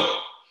 So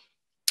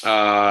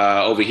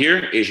over here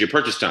is your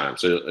purchase time.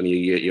 So,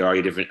 you are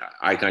your different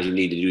icons you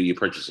need to do your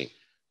purchasing.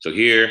 So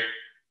here,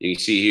 you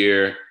can see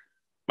here,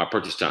 my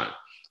purchase time.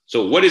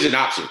 So what is an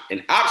option?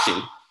 An option,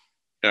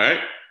 all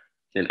right,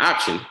 an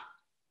option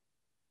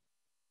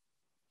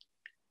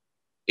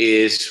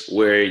is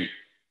where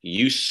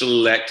you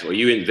select or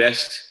you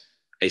invest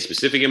a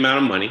specific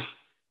amount of money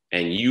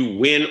and you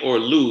win or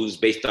lose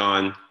based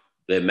on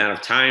the amount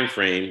of time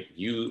frame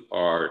you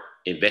are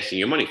investing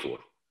your money for.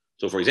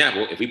 So for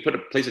example, if we put a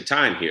place of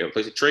time here,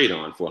 place a trade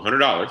on for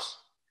 $100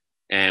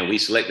 and we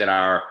select that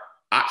our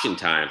option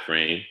time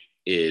frame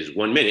is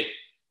 1 minute,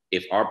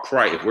 if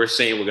we're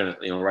saying we're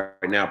gonna,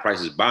 right now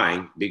price is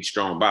buying, big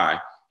strong buy.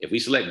 If we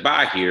select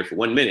buy here for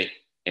 1 minute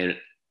and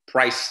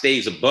price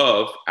stays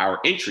above our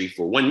entry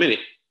for 1 minute,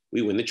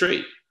 we win the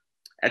trade.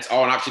 That's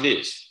all an option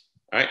is.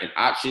 All right, an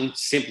option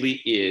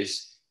simply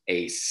is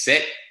a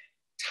set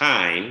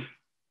time.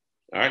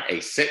 All right,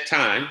 a set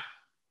time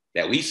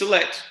that we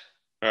select.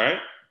 All right,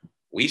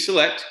 we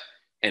select,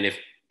 and if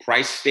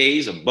price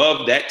stays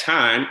above that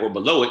time or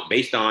below it,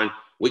 based on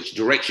which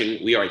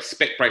direction we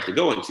expect price to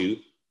go into,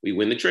 we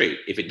win the trade.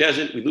 If it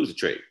doesn't, we lose the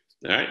trade.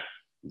 All right,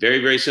 very,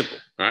 very simple.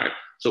 All right,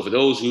 so for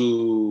those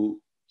who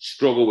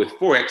struggle with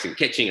Forex and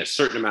catching a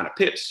certain amount of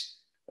pips,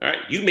 all right,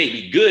 you may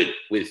be good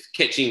with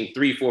catching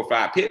 3, 4,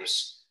 5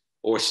 pips,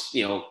 or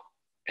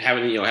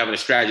having a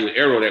strategy with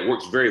AIRO that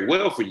works very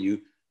well for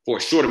you for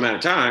a short amount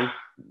of time.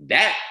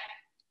 That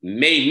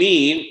may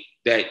mean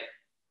that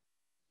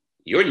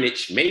your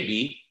niche may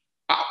be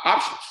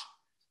options,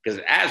 because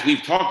as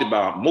we've talked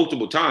about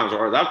multiple times,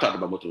 or as I've talked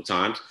about multiple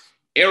times,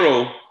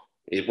 AIRO,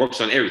 it works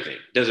on everything.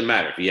 It doesn't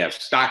matter if you have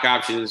stock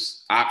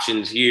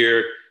options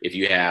here, if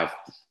you have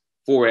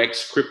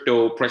Forex,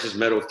 crypto, precious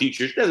metal,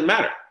 futures, it doesn't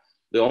matter.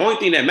 The only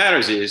thing that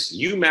matters is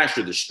you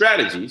master the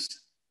strategies,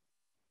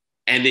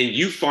 and then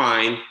you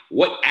find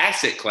what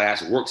asset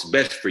class works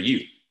best for you.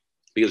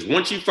 Because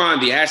once you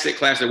find the asset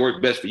class that works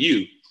best for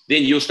you,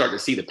 then you'll start to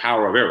see the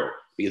power of AIRO,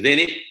 because then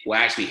it will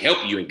actually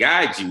help you and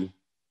guide you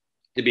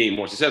to being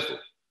more successful.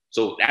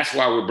 So that's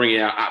why we're bringing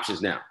out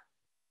options now.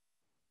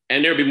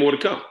 And there'll be more to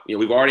come.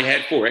 We've already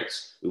had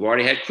Forex, we've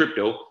already had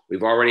crypto,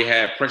 we've already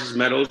had precious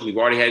metals, we've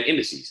already had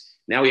indices.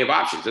 Now we have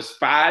options. That's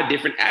 5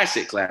 different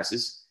asset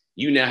classes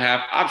you now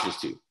have options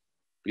to.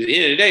 Because at the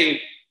end of the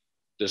day,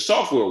 the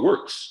software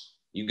works.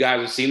 You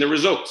guys have seen the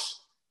results,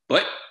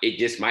 but it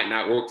just might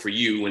not work for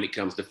you when it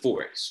comes to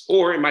Forex,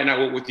 or it might not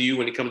work with you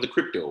when it comes to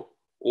crypto,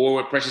 or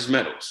with precious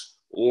metals,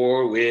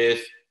 or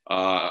with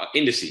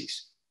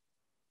indices.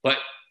 But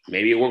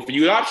maybe it worked for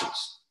you with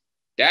options.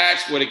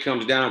 That's what it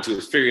comes down to,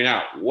 is figuring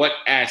out what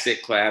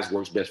asset class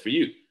works best for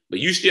you. But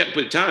you still have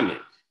to put time in.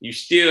 You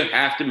still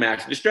have to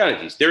master the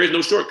strategies. There is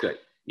no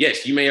shortcut.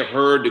 Yes, you may have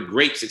heard the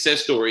great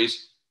success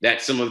stories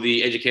that some of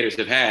the educators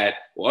have had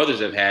or others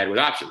have had with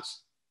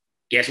options.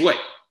 Guess what?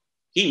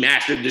 He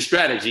mastered the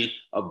strategy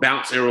of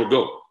bounce, arrow,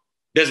 go.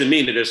 Doesn't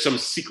mean that there's some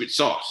secret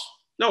sauce.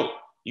 No,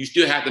 you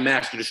still have to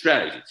master the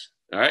strategies.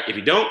 All right. If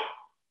you don't,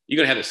 you're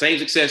going to have the same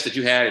success that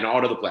you had in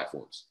all other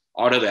platforms,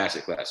 all other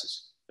asset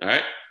classes. All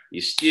right.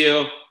 You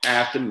still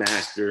have to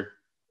master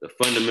the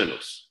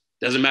fundamentals.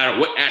 Doesn't matter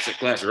what asset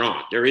class you're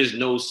on. There is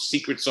no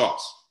secret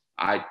sauce.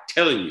 I'm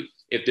telling you,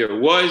 if there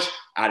was,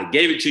 I'd have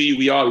gave it to you.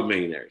 We all be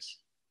millionaires.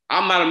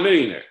 I'm not a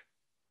millionaire,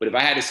 but if I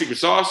had the secret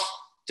sauce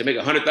to make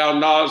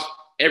 $100,000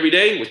 every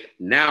day, which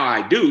now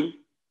I do,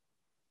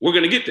 we're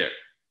going to get there.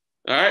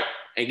 All right.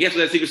 And guess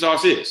what that secret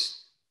sauce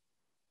is?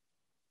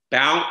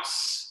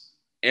 Bounce,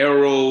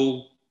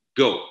 arrow,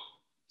 go.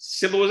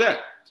 Simple as that.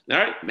 All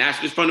right.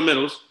 Master the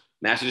fundamentals,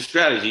 master the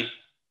strategy,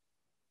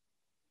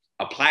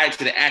 apply it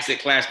to the asset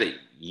class that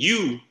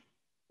you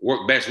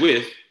work best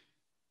with,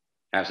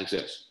 have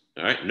success.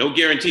 All right. No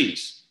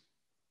guarantees,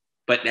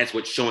 but that's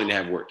what's showing to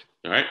have worked.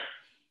 All right.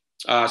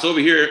 So over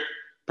here,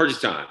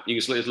 purchase time. You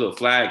can select this little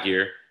flag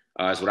here.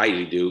 That's what I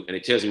usually do, and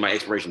it tells me my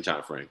expiration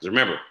time frame. Because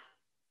remember,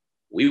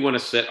 we want to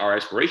set our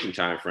expiration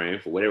time frame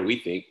for whatever we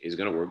think is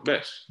going to work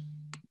best.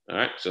 All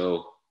right.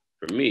 So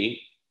for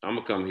me, I'm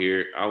gonna come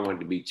here. I want it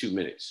to be 2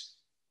 minutes.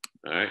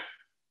 All right.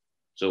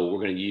 So we're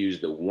going to use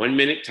the 1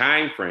 minute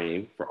time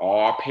frame for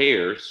all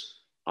pairs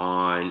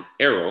on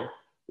AIRO.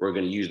 We're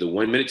going to use the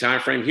 1 minute time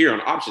frame here on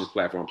options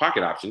platform,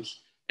 pocket options,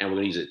 and we're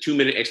going to use a 2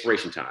 minute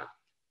expiration time.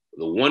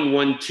 The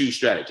 1-1-2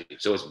 strategy.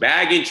 So it's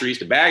bag entries,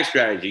 the bag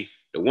strategy,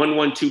 the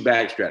 1-1-2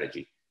 bag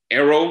strategy.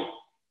 AIRO,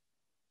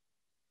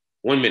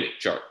 1 minute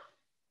chart.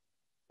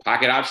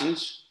 Pocket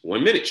options,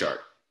 1 minute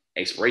chart.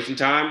 Expiration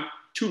time,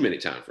 2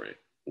 minute time frame.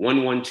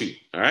 1-1-2.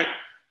 All right.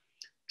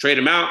 Trade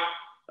amount.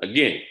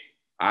 Again,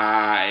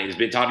 it's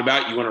been talked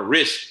about. You want to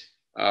risk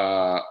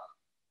 5%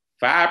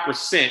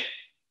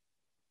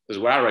 is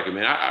what I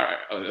recommend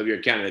of your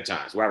account at a time.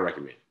 That's what I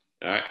recommend.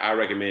 All right. I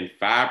recommend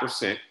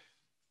 5%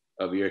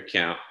 of your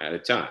account at a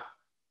time.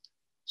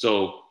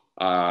 So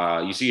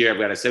you see here, I've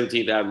got a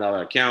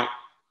 $17,000 account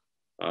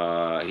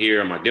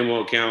here on my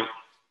demo account.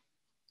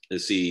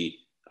 Let's see,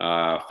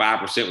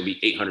 5% would be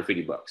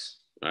 $850.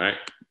 All right.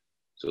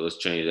 So let's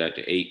change that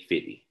to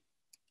 850.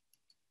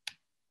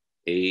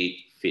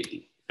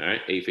 850. All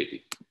right.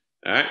 850.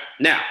 All right.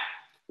 Now,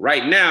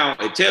 right now,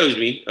 it tells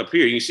me up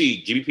here, you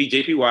see GBP,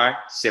 JPY,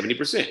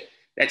 70%.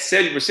 That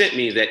 70%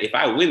 means that if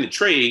I win the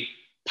trade,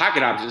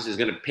 pocket options is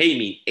going to pay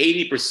me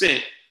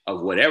 80%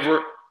 of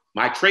whatever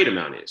my trade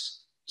amount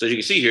is. So as you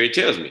can see here, it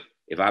tells me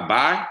if I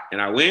buy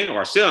and I win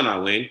or I sell and I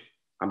win,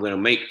 I'm going to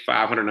make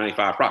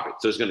 595 profit.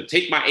 So it's going to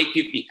take my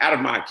 850 out of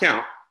my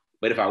account.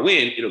 But if I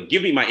win, it'll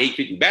give me my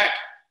 850 back,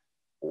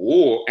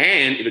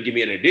 and it'll give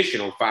me an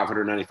additional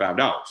 $595.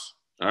 All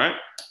right.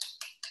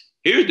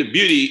 Here's the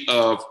beauty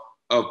of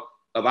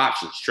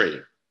options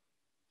trading.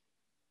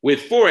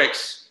 With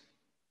Forex,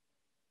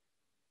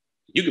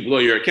 you can blow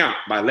your account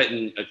by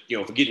letting,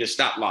 forgetting the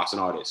stop loss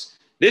and all this.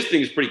 This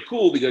thing is pretty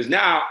cool because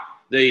now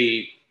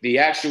the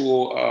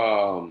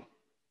actual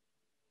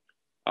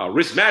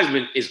risk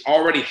management is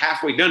already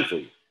halfway done for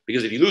you.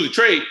 Because if you lose a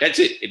trade, that's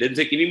it. It doesn't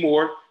take any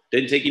more,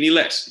 doesn't take any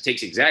less. It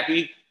takes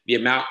exactly the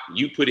amount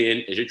you put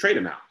in as your trade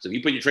amount. So if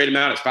you put your trade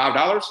amount as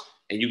 $5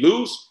 and you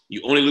lose,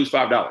 you only lose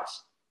 $5.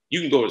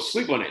 You can go to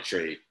sleep on that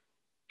trade.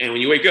 And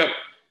when you wake up,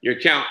 your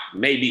account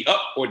may be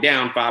up or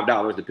down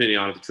 $5, depending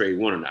on if the trade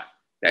won or not.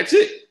 That's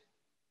it.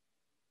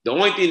 The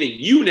only thing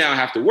that you now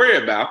have to worry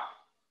about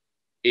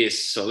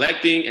is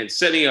selecting and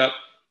setting up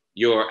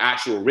your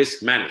actual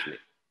risk management.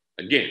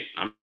 Again,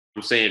 I'm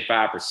saying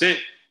 5%.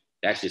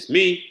 That's just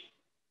me.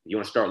 You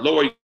want to start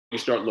lower, you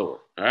start lower.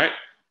 All right.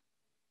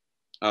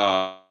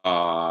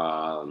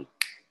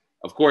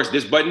 Of course,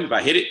 this button, if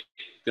I hit it,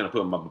 it's going to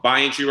put my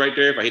buy entry right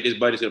there. If I hit this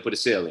button, it's going to put a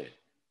sell in.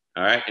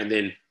 All right. And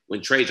then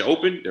when trades are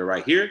open, they're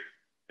right here.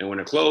 And when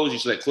they're closed, you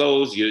select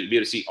close, you'll be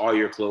able to see all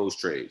your closed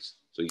trades.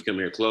 So you come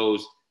here,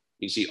 close,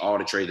 you see all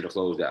the trades that are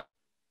closed out.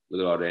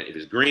 Look at all that. If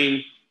it's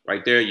green,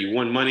 right there, you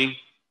won money.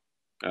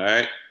 All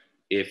right.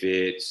 If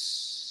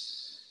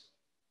it's,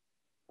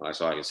 that's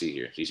all I can see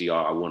here. So you see,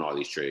 I won all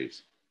these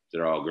trades. So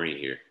they're all green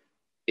here.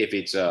 If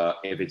it's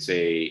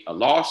a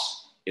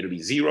loss, it'll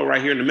be 0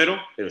 right here in the middle.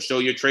 It'll show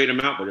your trade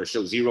amount, but it'll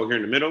show 0 here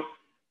in the middle.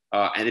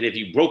 And then if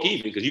you broke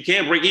even, because you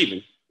can break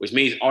even, which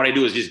means all they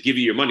do is just give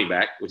you your money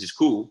back, which is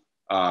cool,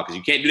 because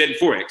you can't do that in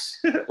Forex.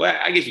 Well,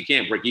 I guess you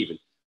can break even,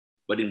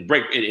 but in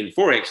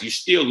Forex, you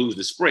still lose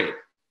the spread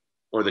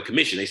or the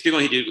commission. They still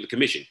gonna hit you with the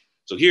commission.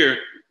 So here,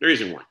 there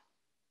isn't one.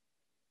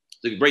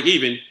 So if you break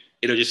even,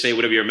 it'll just say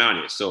whatever your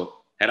amount is. So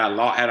had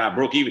I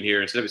broke even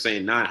here, instead of it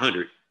saying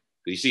 900,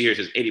 because you see here it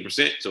says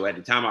 80%. So at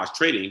the time I was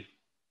trading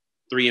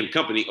 3M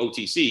company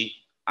OTC,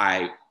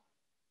 my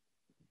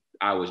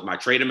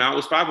trade amount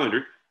was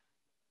 500.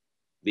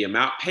 The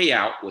amount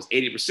payout was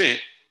 80%.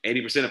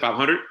 80% of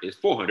 500 is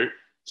 400.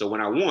 So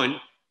when I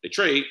won the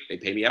trade, they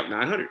pay me out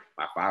 900.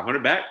 My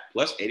 500 back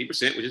plus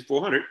 80%, which is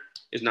 400,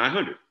 is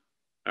 900.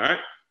 All right.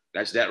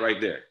 That's that right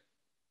there.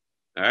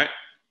 All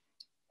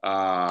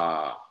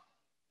right.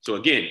 So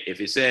again,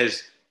 if it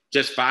says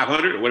just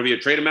 500 or whatever your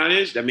trade amount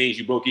is, that means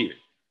you broke even.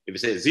 If it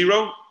says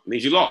 0, it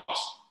means you lost.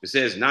 If it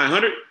says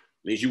 900, it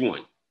means you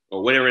won,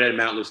 or whatever that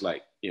amount looks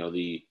like.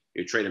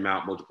 Your trade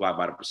amount multiplied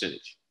by the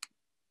percentage.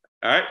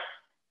 All right.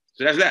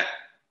 So that's that.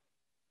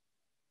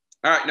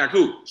 All right. Now,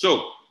 cool.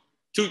 So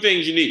 2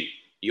 things you need.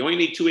 You only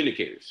need 2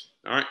 indicators.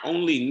 All right.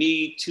 Only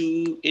need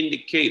 2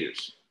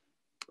 indicators.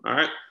 All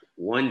right.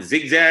 1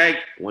 zigzag,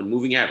 1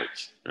 moving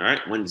average. All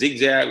right. 1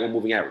 zigzag, 1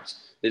 moving average.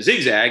 The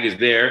zigzag is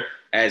there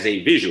as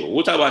a visual.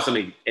 We'll talk about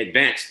some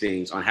advanced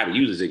things on how to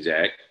use a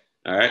zigzag.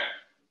 All right.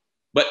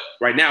 But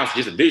right now, it's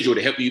just a visual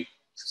to help you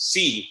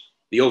see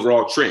the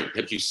overall trend,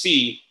 help you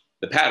see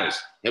the patterns,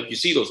 help you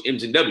see those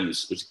M's and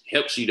W's, which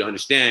helps you to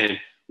understand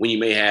when you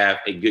may have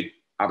a good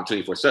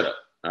opportunity for a setup.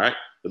 All right.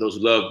 For those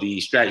who love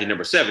the strategy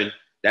number 7,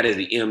 that is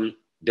the M,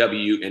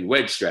 W, and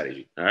wedge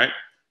strategy. All right.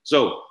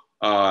 So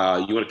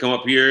you want to come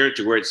up here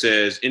to where it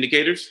says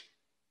indicators.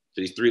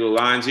 So these 3 little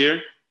lines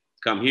here.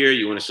 Come here.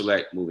 You want to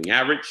select moving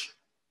average.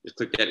 Just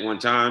click that one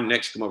time.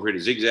 Next, come over here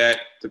to zigzag.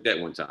 Click that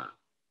one time.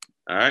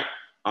 All right.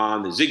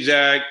 On the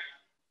zigzag,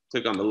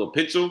 click on the little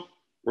pencil.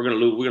 We're gonna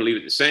leave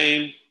it the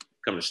same.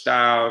 Come to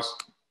styles,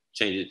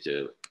 change it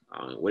to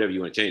whatever you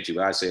want to change it to.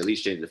 But I say at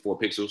least change it to 4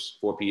 pixels,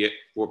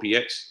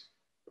 4px,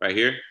 right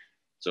here.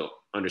 So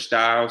under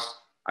styles,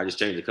 I just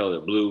change the color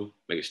to blue,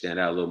 make it stand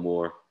out a little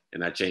more,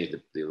 and I change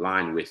the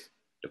line width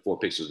to 4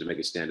 pixels to make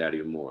it stand out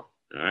even more.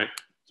 All right.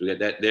 So we got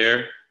that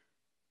there.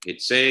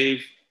 Hit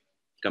save.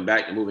 Come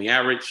back to moving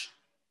average.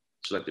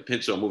 Select the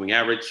pencil on moving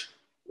average.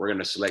 We're going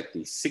to select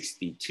the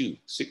 62,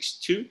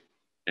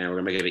 and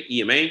we're going to make it an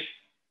EMA.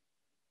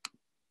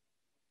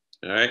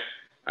 All right.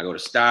 I go to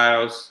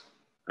styles.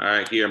 All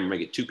right. Here, I'm going to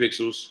make it 2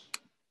 pixels.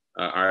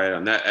 All right.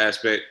 On that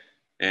aspect.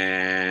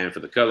 And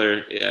for the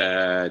color, it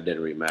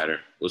doesn't really matter.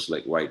 We'll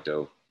select white,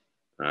 though.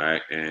 All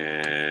right.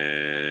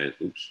 And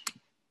oops.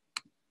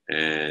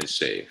 And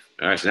save.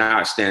 All right. So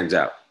now it stands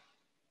out.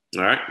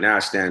 All right. Now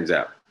it stands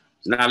out.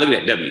 So now look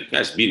at that W.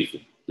 That's beautiful.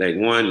 Leg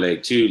 1,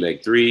 leg 2,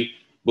 leg 3,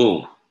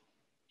 boom.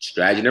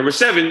 Strategy number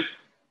 7.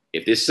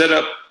 If this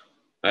setup,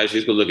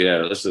 actually, let's go look at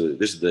it. This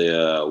is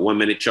the 1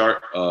 minute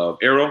chart of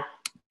AIRO.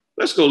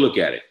 Let's go look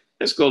at it.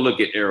 Let's go look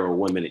at AIRO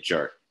 1 minute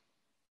chart.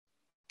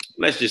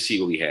 Let's just see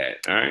what we had.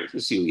 All right,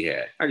 let's see what we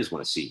had. I just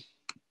want to see.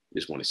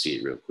 Just want to see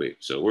it real quick.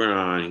 So we're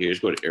on here. Let's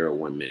go to AIRO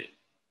 1 minute.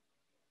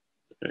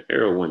 Right,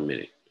 AIRO 1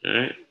 minute. All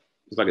right,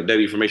 it's like a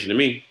W formation to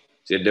me.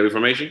 See a W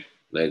formation?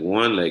 Leg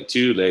 1, leg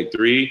 2, leg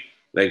 3,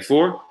 leg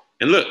 4,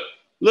 and look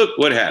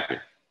what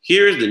happened.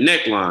 Here's the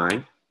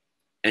neckline,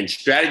 and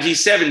strategy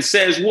 7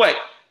 says what?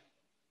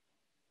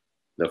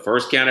 The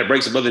first candle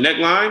breaks above the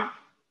neckline.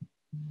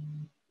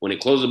 When it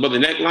closes above the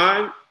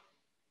neckline,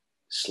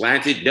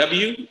 slanted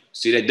W.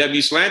 See that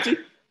W slanted?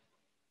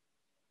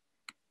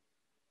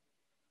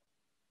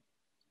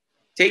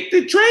 Take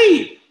the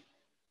trade.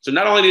 So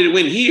not only did it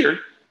win here,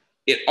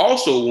 it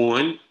also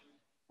won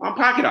on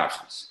pocket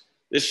options.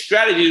 This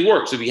strategy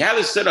works. So if you have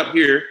this set up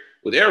here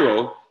with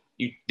AIRO,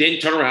 you then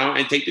turn around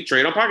and take the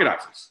trade on pocket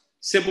options.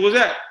 Simple as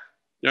that.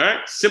 All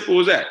right, simple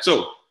as that.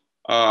 So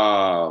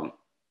I'm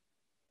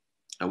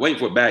waiting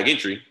for a bag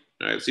entry.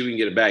 All right, let's see if we can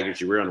get a bag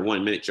entry. We're on the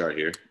 1 minute chart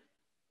here.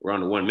 We're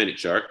on the 1 minute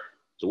chart.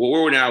 So what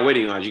we're now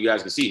waiting on, as you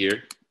guys can see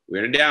here,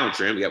 we're in a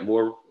downtrend. We got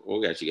more. Oh,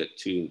 we actually got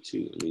 2 and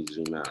 2. Let me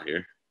zoom out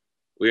here.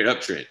 We're in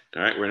uptrend.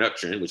 All right, we're in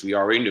uptrend, which we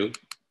already knew.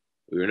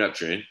 We were in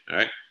uptrend. All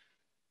right.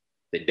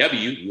 The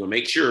W, you want to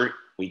make sure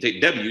when you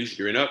take W's,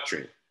 you're in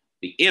uptrend.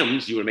 The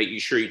M's, you want to make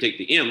sure you take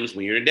the M's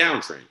when you're in a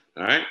downtrend.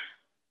 All right.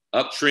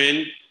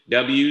 Uptrend,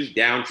 W's,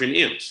 downtrend,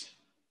 M's.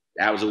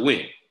 That was a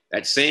win.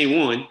 That same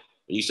one, when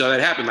you saw that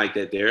happen like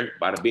that there,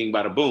 bada bing,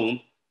 bada boom,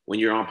 when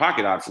you're on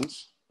pocket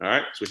options, all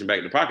right, switching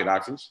back to pocket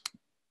options,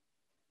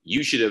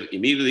 you should have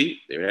immediately,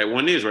 there that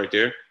one is right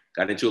there,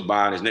 got into a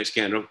buy on this next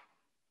candle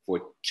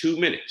for 2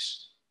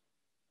 minutes.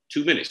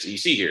 2 minutes. So you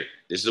see here,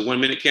 this is a 1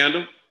 minute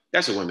candle.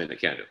 That's a 1 minute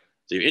candle.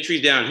 So your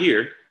entry's down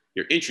here.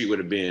 Your entry would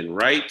have been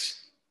right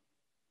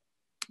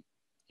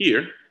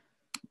here.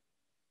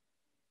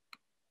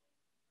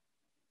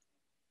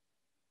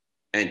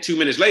 And 2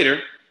 minutes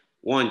later,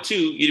 1, 2,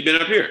 you'd have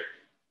been up here.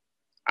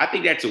 I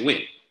think that's a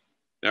win.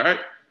 All right.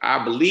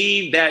 I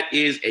believe that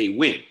is a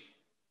win.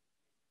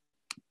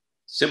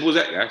 Simple as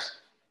that, guys.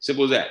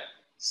 Simple as that.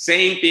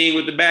 Same thing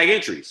with the bag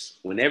entries.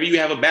 Whenever you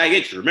have a bag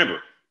entry,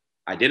 remember,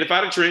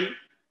 identify the trend.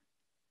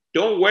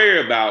 Don't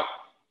worry about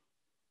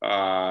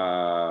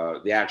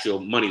the actual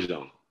money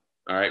zone,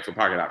 all right, for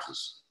pocket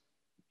options.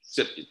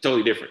 It's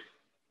totally different.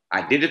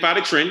 Identify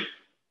the trend.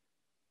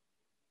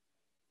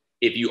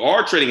 If you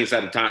are trading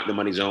inside the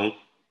money zone,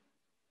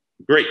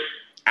 great.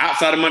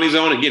 Outside of money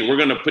zone, again, we're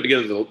going to put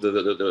together I'm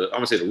going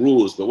to say the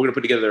rules, but we're going to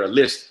put together a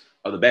list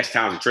of the best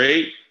times to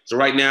trade. So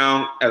right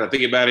now, as I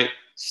think about it,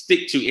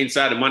 stick to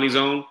inside the money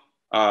zone.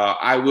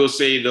 I will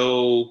say,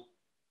 though,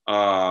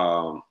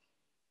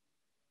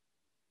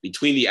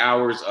 between the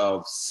hours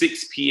of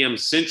 6 p.m.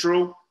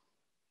 Central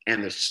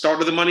and the start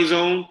of the money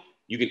zone,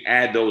 you can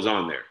add those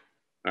on there.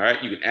 All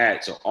right, you can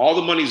add. So all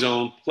the money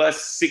zone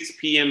plus 6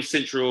 p.m.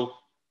 Central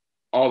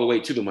all the way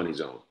to the money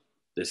zone.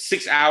 The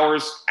 6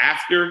 hours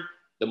after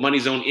the money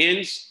zone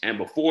ends and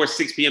before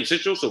 6 p.m.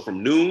 Central, so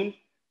from noon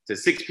to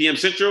 6 p.m.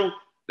 Central,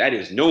 that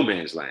is no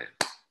man's land.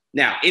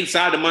 Now,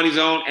 inside the money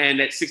zone and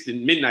that 6 to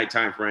midnight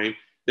time frame,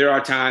 there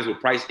are times where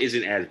price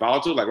isn't as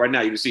volatile. Like right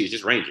now, you can see it's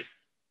just ranging.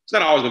 It's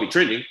not always going to be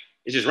trending.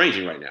 It's just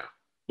ranging right now.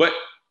 But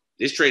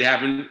this trade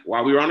happened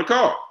while we were on the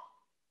call.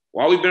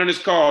 While we've been on this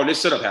call,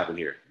 this setup happened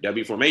here.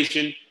 W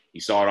formation.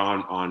 You saw it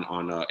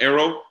on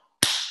AIRO.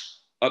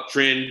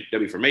 Uptrend,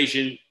 W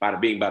formation,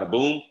 bada bing, bada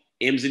boom.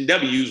 M's and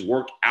W's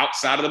work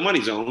outside of the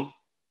money zone.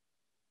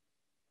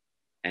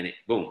 And it,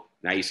 boom,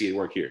 now you see it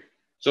work here.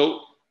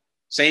 So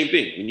same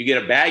thing. When you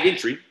get a bag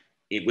entry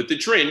with the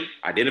trend,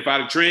 identify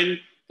the trend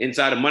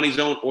inside the money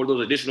zone or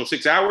those additional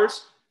 6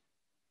 hours,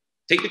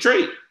 take the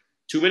trade.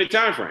 2 minute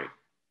time frame.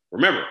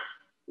 Remember,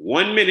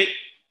 1 minute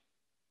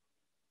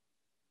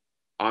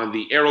on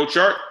the AIRO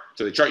chart.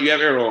 So the chart you have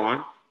AIRO on,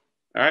 all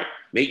right?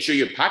 Make sure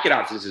your pocket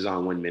options is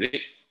on 1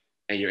 minute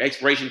and your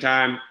expiration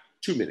time,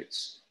 2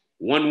 minutes.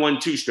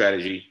 1-1-2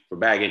 strategy for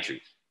bag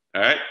entries.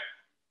 All right.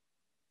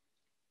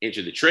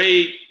 Enter the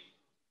trade,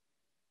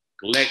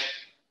 collect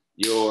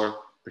your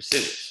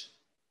percentage.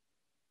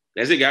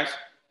 That's it, guys.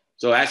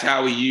 So that's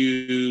how we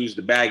use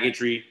the bag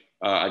entry.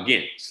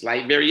 Again,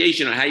 slight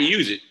variation on how you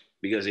use it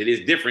because it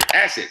is different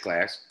asset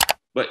class,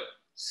 but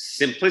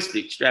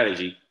simplistic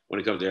strategy when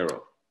it comes to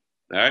AIRO.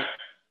 All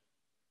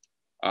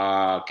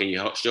right. Can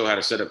you show how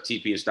to set up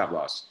TP and stop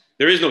loss?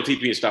 There is no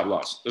TP and stop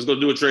loss. Let's go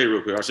do a trade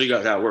real quick. I'll show you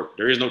guys how it works.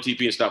 There is no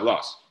TP and stop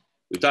loss.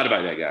 We talked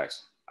about that,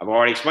 guys. I've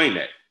already explained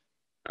that.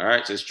 All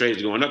right. So this trade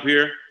is going up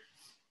here.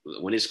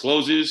 When this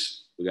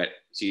closes, we got,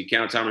 see the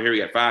count timer here. We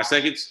got 5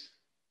 seconds.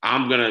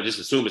 I'm going to just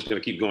assume it's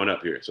going to keep going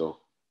up here. So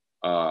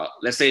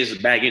let's say it's a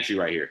bag entry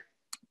right here.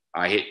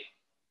 I hit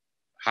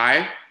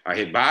high. I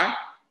hit buy.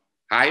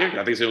 Higher. I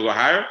think it's going to go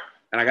higher.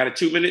 And I got a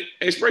 2-minute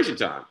expiration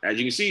time. As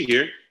you can see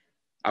here,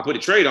 I put a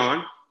trade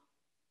on.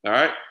 All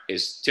right.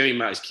 It's telling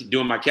me, it's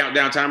doing my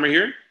countdown timer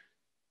here.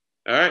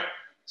 All right.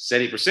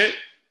 70%.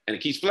 And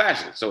it keeps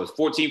flashing. So it's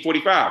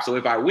 1445. So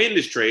if I win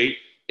this trade,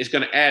 it's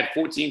going to add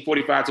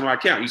 1445 to my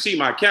account. You see,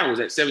 my account was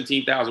at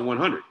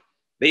 17,100.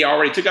 They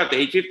already took out the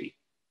 850.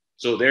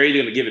 So they're either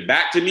going to give it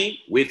back to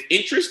me with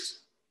interest,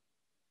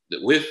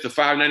 with the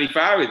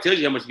 595. It tells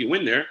you how much you can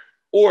win there,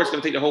 or it's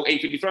going to take the whole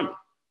 850 from me.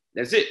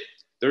 That's it.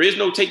 There is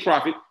no take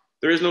profit.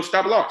 There is no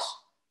stop loss.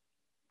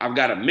 I've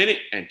got 1 minute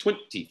and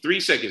 23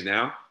 seconds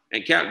now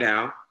and count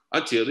down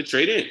until the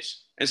trade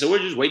ends. And so we're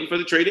just waiting for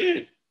the trade to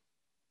end.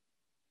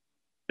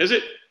 That's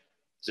it.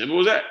 Simple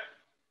as that.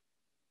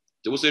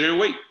 So we'll sit here and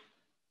wait.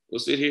 We'll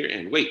sit here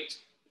and wait.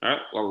 All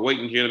right. While we're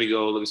waiting here, let me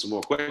go look at some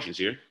more questions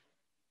here.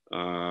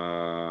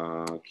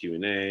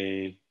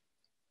 Q&A.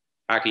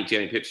 How can you tell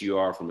any pips you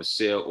are from a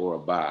sell or a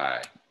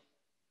buy?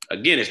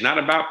 Again, it's not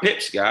about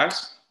pips,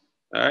 guys.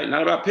 All right.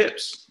 Not about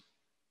pips.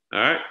 All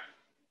right.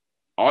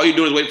 All you're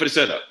doing is waiting for the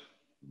setup.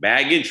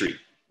 Bag entry.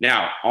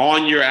 Now,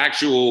 on your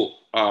actual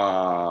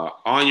AIRO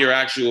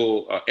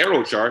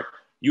chart,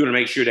 you want to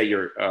make sure that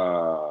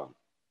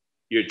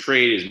your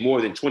trade is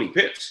more than 20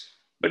 pips.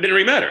 But it didn't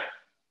really matter.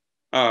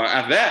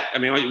 After that, I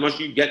mean, once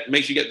you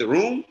make sure you get the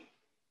room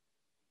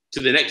to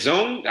the next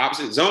zone, the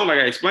opposite zone, like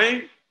I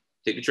explained,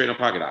 take the trade on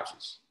pocket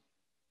options.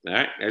 All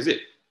right, that's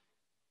it.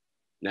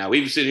 Now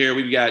we've sit here,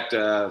 we've got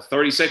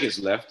 30 seconds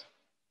left.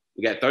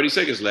 We got 30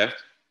 seconds left,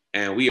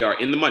 and we are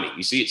in the money.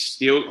 You see it's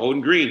still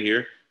holding green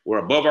here. We're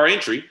above our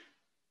entry.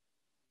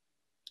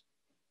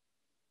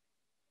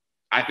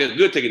 I feel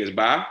good taking this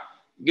buy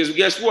because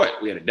guess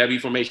what? We had a W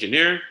formation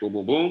here. Boom,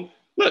 boom, boom.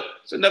 Look,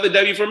 it's another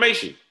W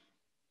formation.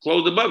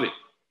 Closed above it.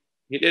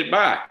 Hit that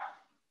buy.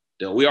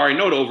 So we already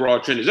know the overall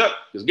trend is up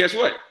because guess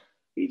what?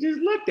 He just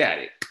looked at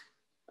it.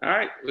 All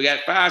right. We got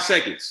 5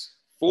 seconds.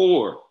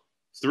 4,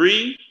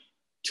 3,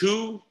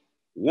 2,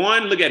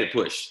 1. Look at it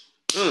push.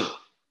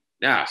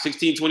 Now,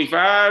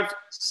 1625,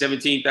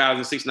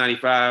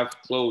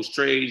 17,695 closed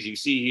trades. You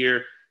see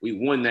here, we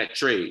won that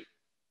trade.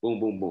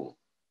 Boom, boom, boom.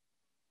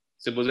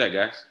 Simple as that,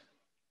 guys.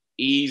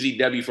 Easy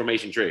W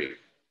formation trade.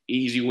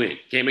 Easy win.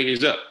 Can't make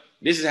this up.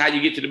 This is how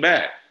you get to the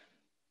bag.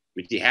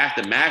 But you have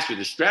to master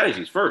the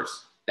strategies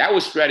first. That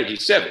was strategy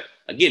 7.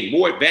 Again,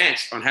 more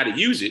advanced on how to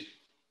use it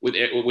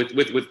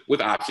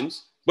with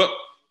options. But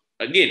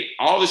again,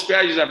 all the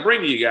strategies I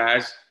bring to you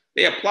guys,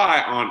 they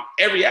apply on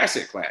every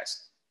asset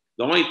class.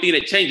 The only thing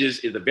that changes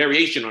is the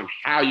variation on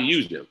how you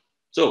use them.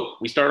 So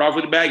we start off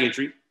with a bag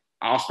entry.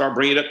 I'll start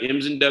bringing up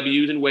M's and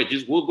W's and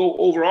wedges. We'll go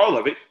over all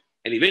of it.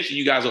 And eventually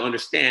you guys will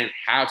understand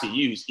how to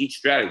use each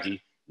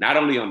strategy, not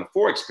only on the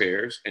Forex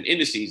pairs and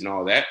indices and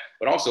all that,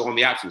 but also on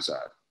the option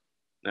side.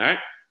 All right.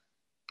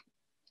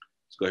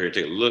 Let's go here and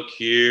take a look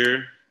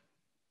here.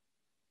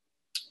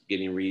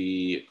 Getting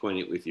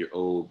reacquainted with your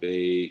old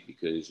babe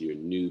because your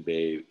new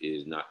babe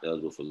is not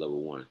eligible for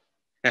level 1.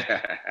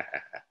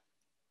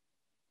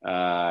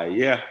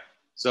 Yeah.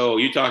 So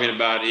you're talking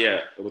about,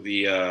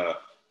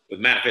 with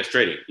manifest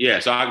trading. Yeah.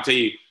 So I can tell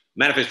you,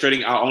 manifest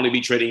trading, I'll only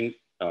be trading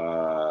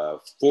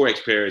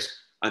Forex pairs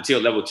until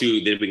level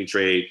 2. Then we can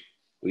trade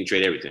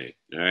everything.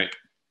 All right.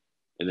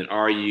 And then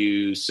are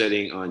you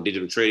setting on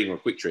digital trading or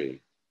quick trading?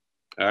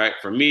 All right.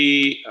 For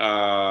me,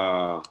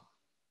 I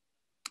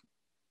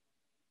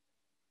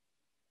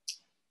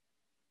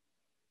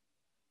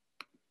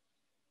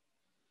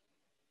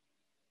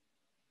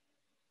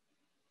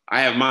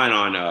have mine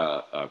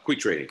on quick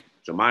trading.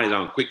 So mine is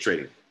on quick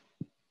trading.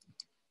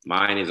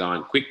 Mine is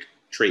on quick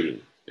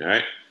trading. All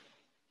right.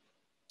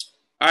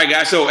 All right,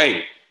 guys. So,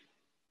 hey,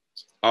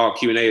 all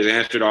Q&A is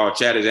answered. All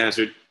chat is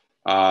answered.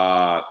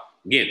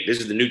 Again, this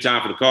is the new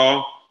time for the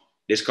call.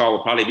 This call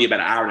will probably be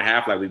about an hour and a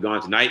half like we've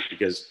gone tonight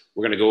because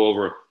we're going to go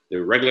over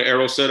the regular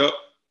AIRO setup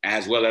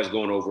as well as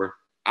going over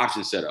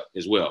option setup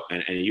as well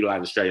and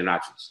utilize the strategy and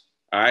options.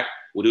 All right.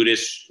 We'll do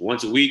this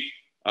once a week,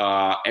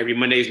 every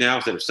Mondays now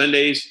instead of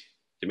Sundays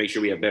to make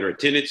sure we have better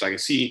attendance. I can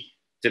see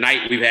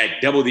tonight we've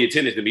had double the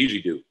attendance than we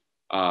usually do.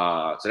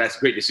 So that's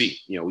great to see.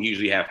 You know, we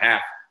usually have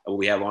half of what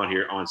we have on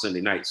here on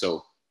Sunday night.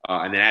 So,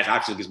 and then as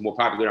options gets more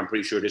popular, I'm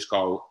pretty sure this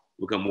call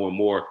will become more and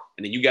more.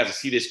 And then you guys will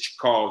see this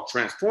call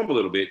transform a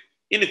little bit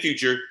in the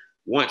future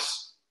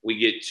once we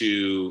get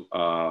to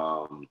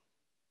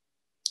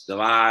the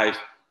live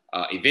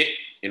event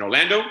in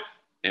Orlando,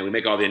 and we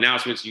make all the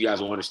announcements, you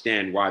guys will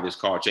understand why this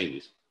call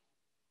changes.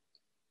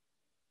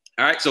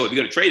 All right, so if you're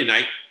going to trade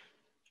tonight,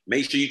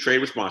 make sure you trade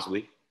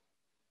responsibly,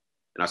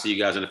 and I'll see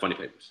you guys in the funny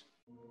papers.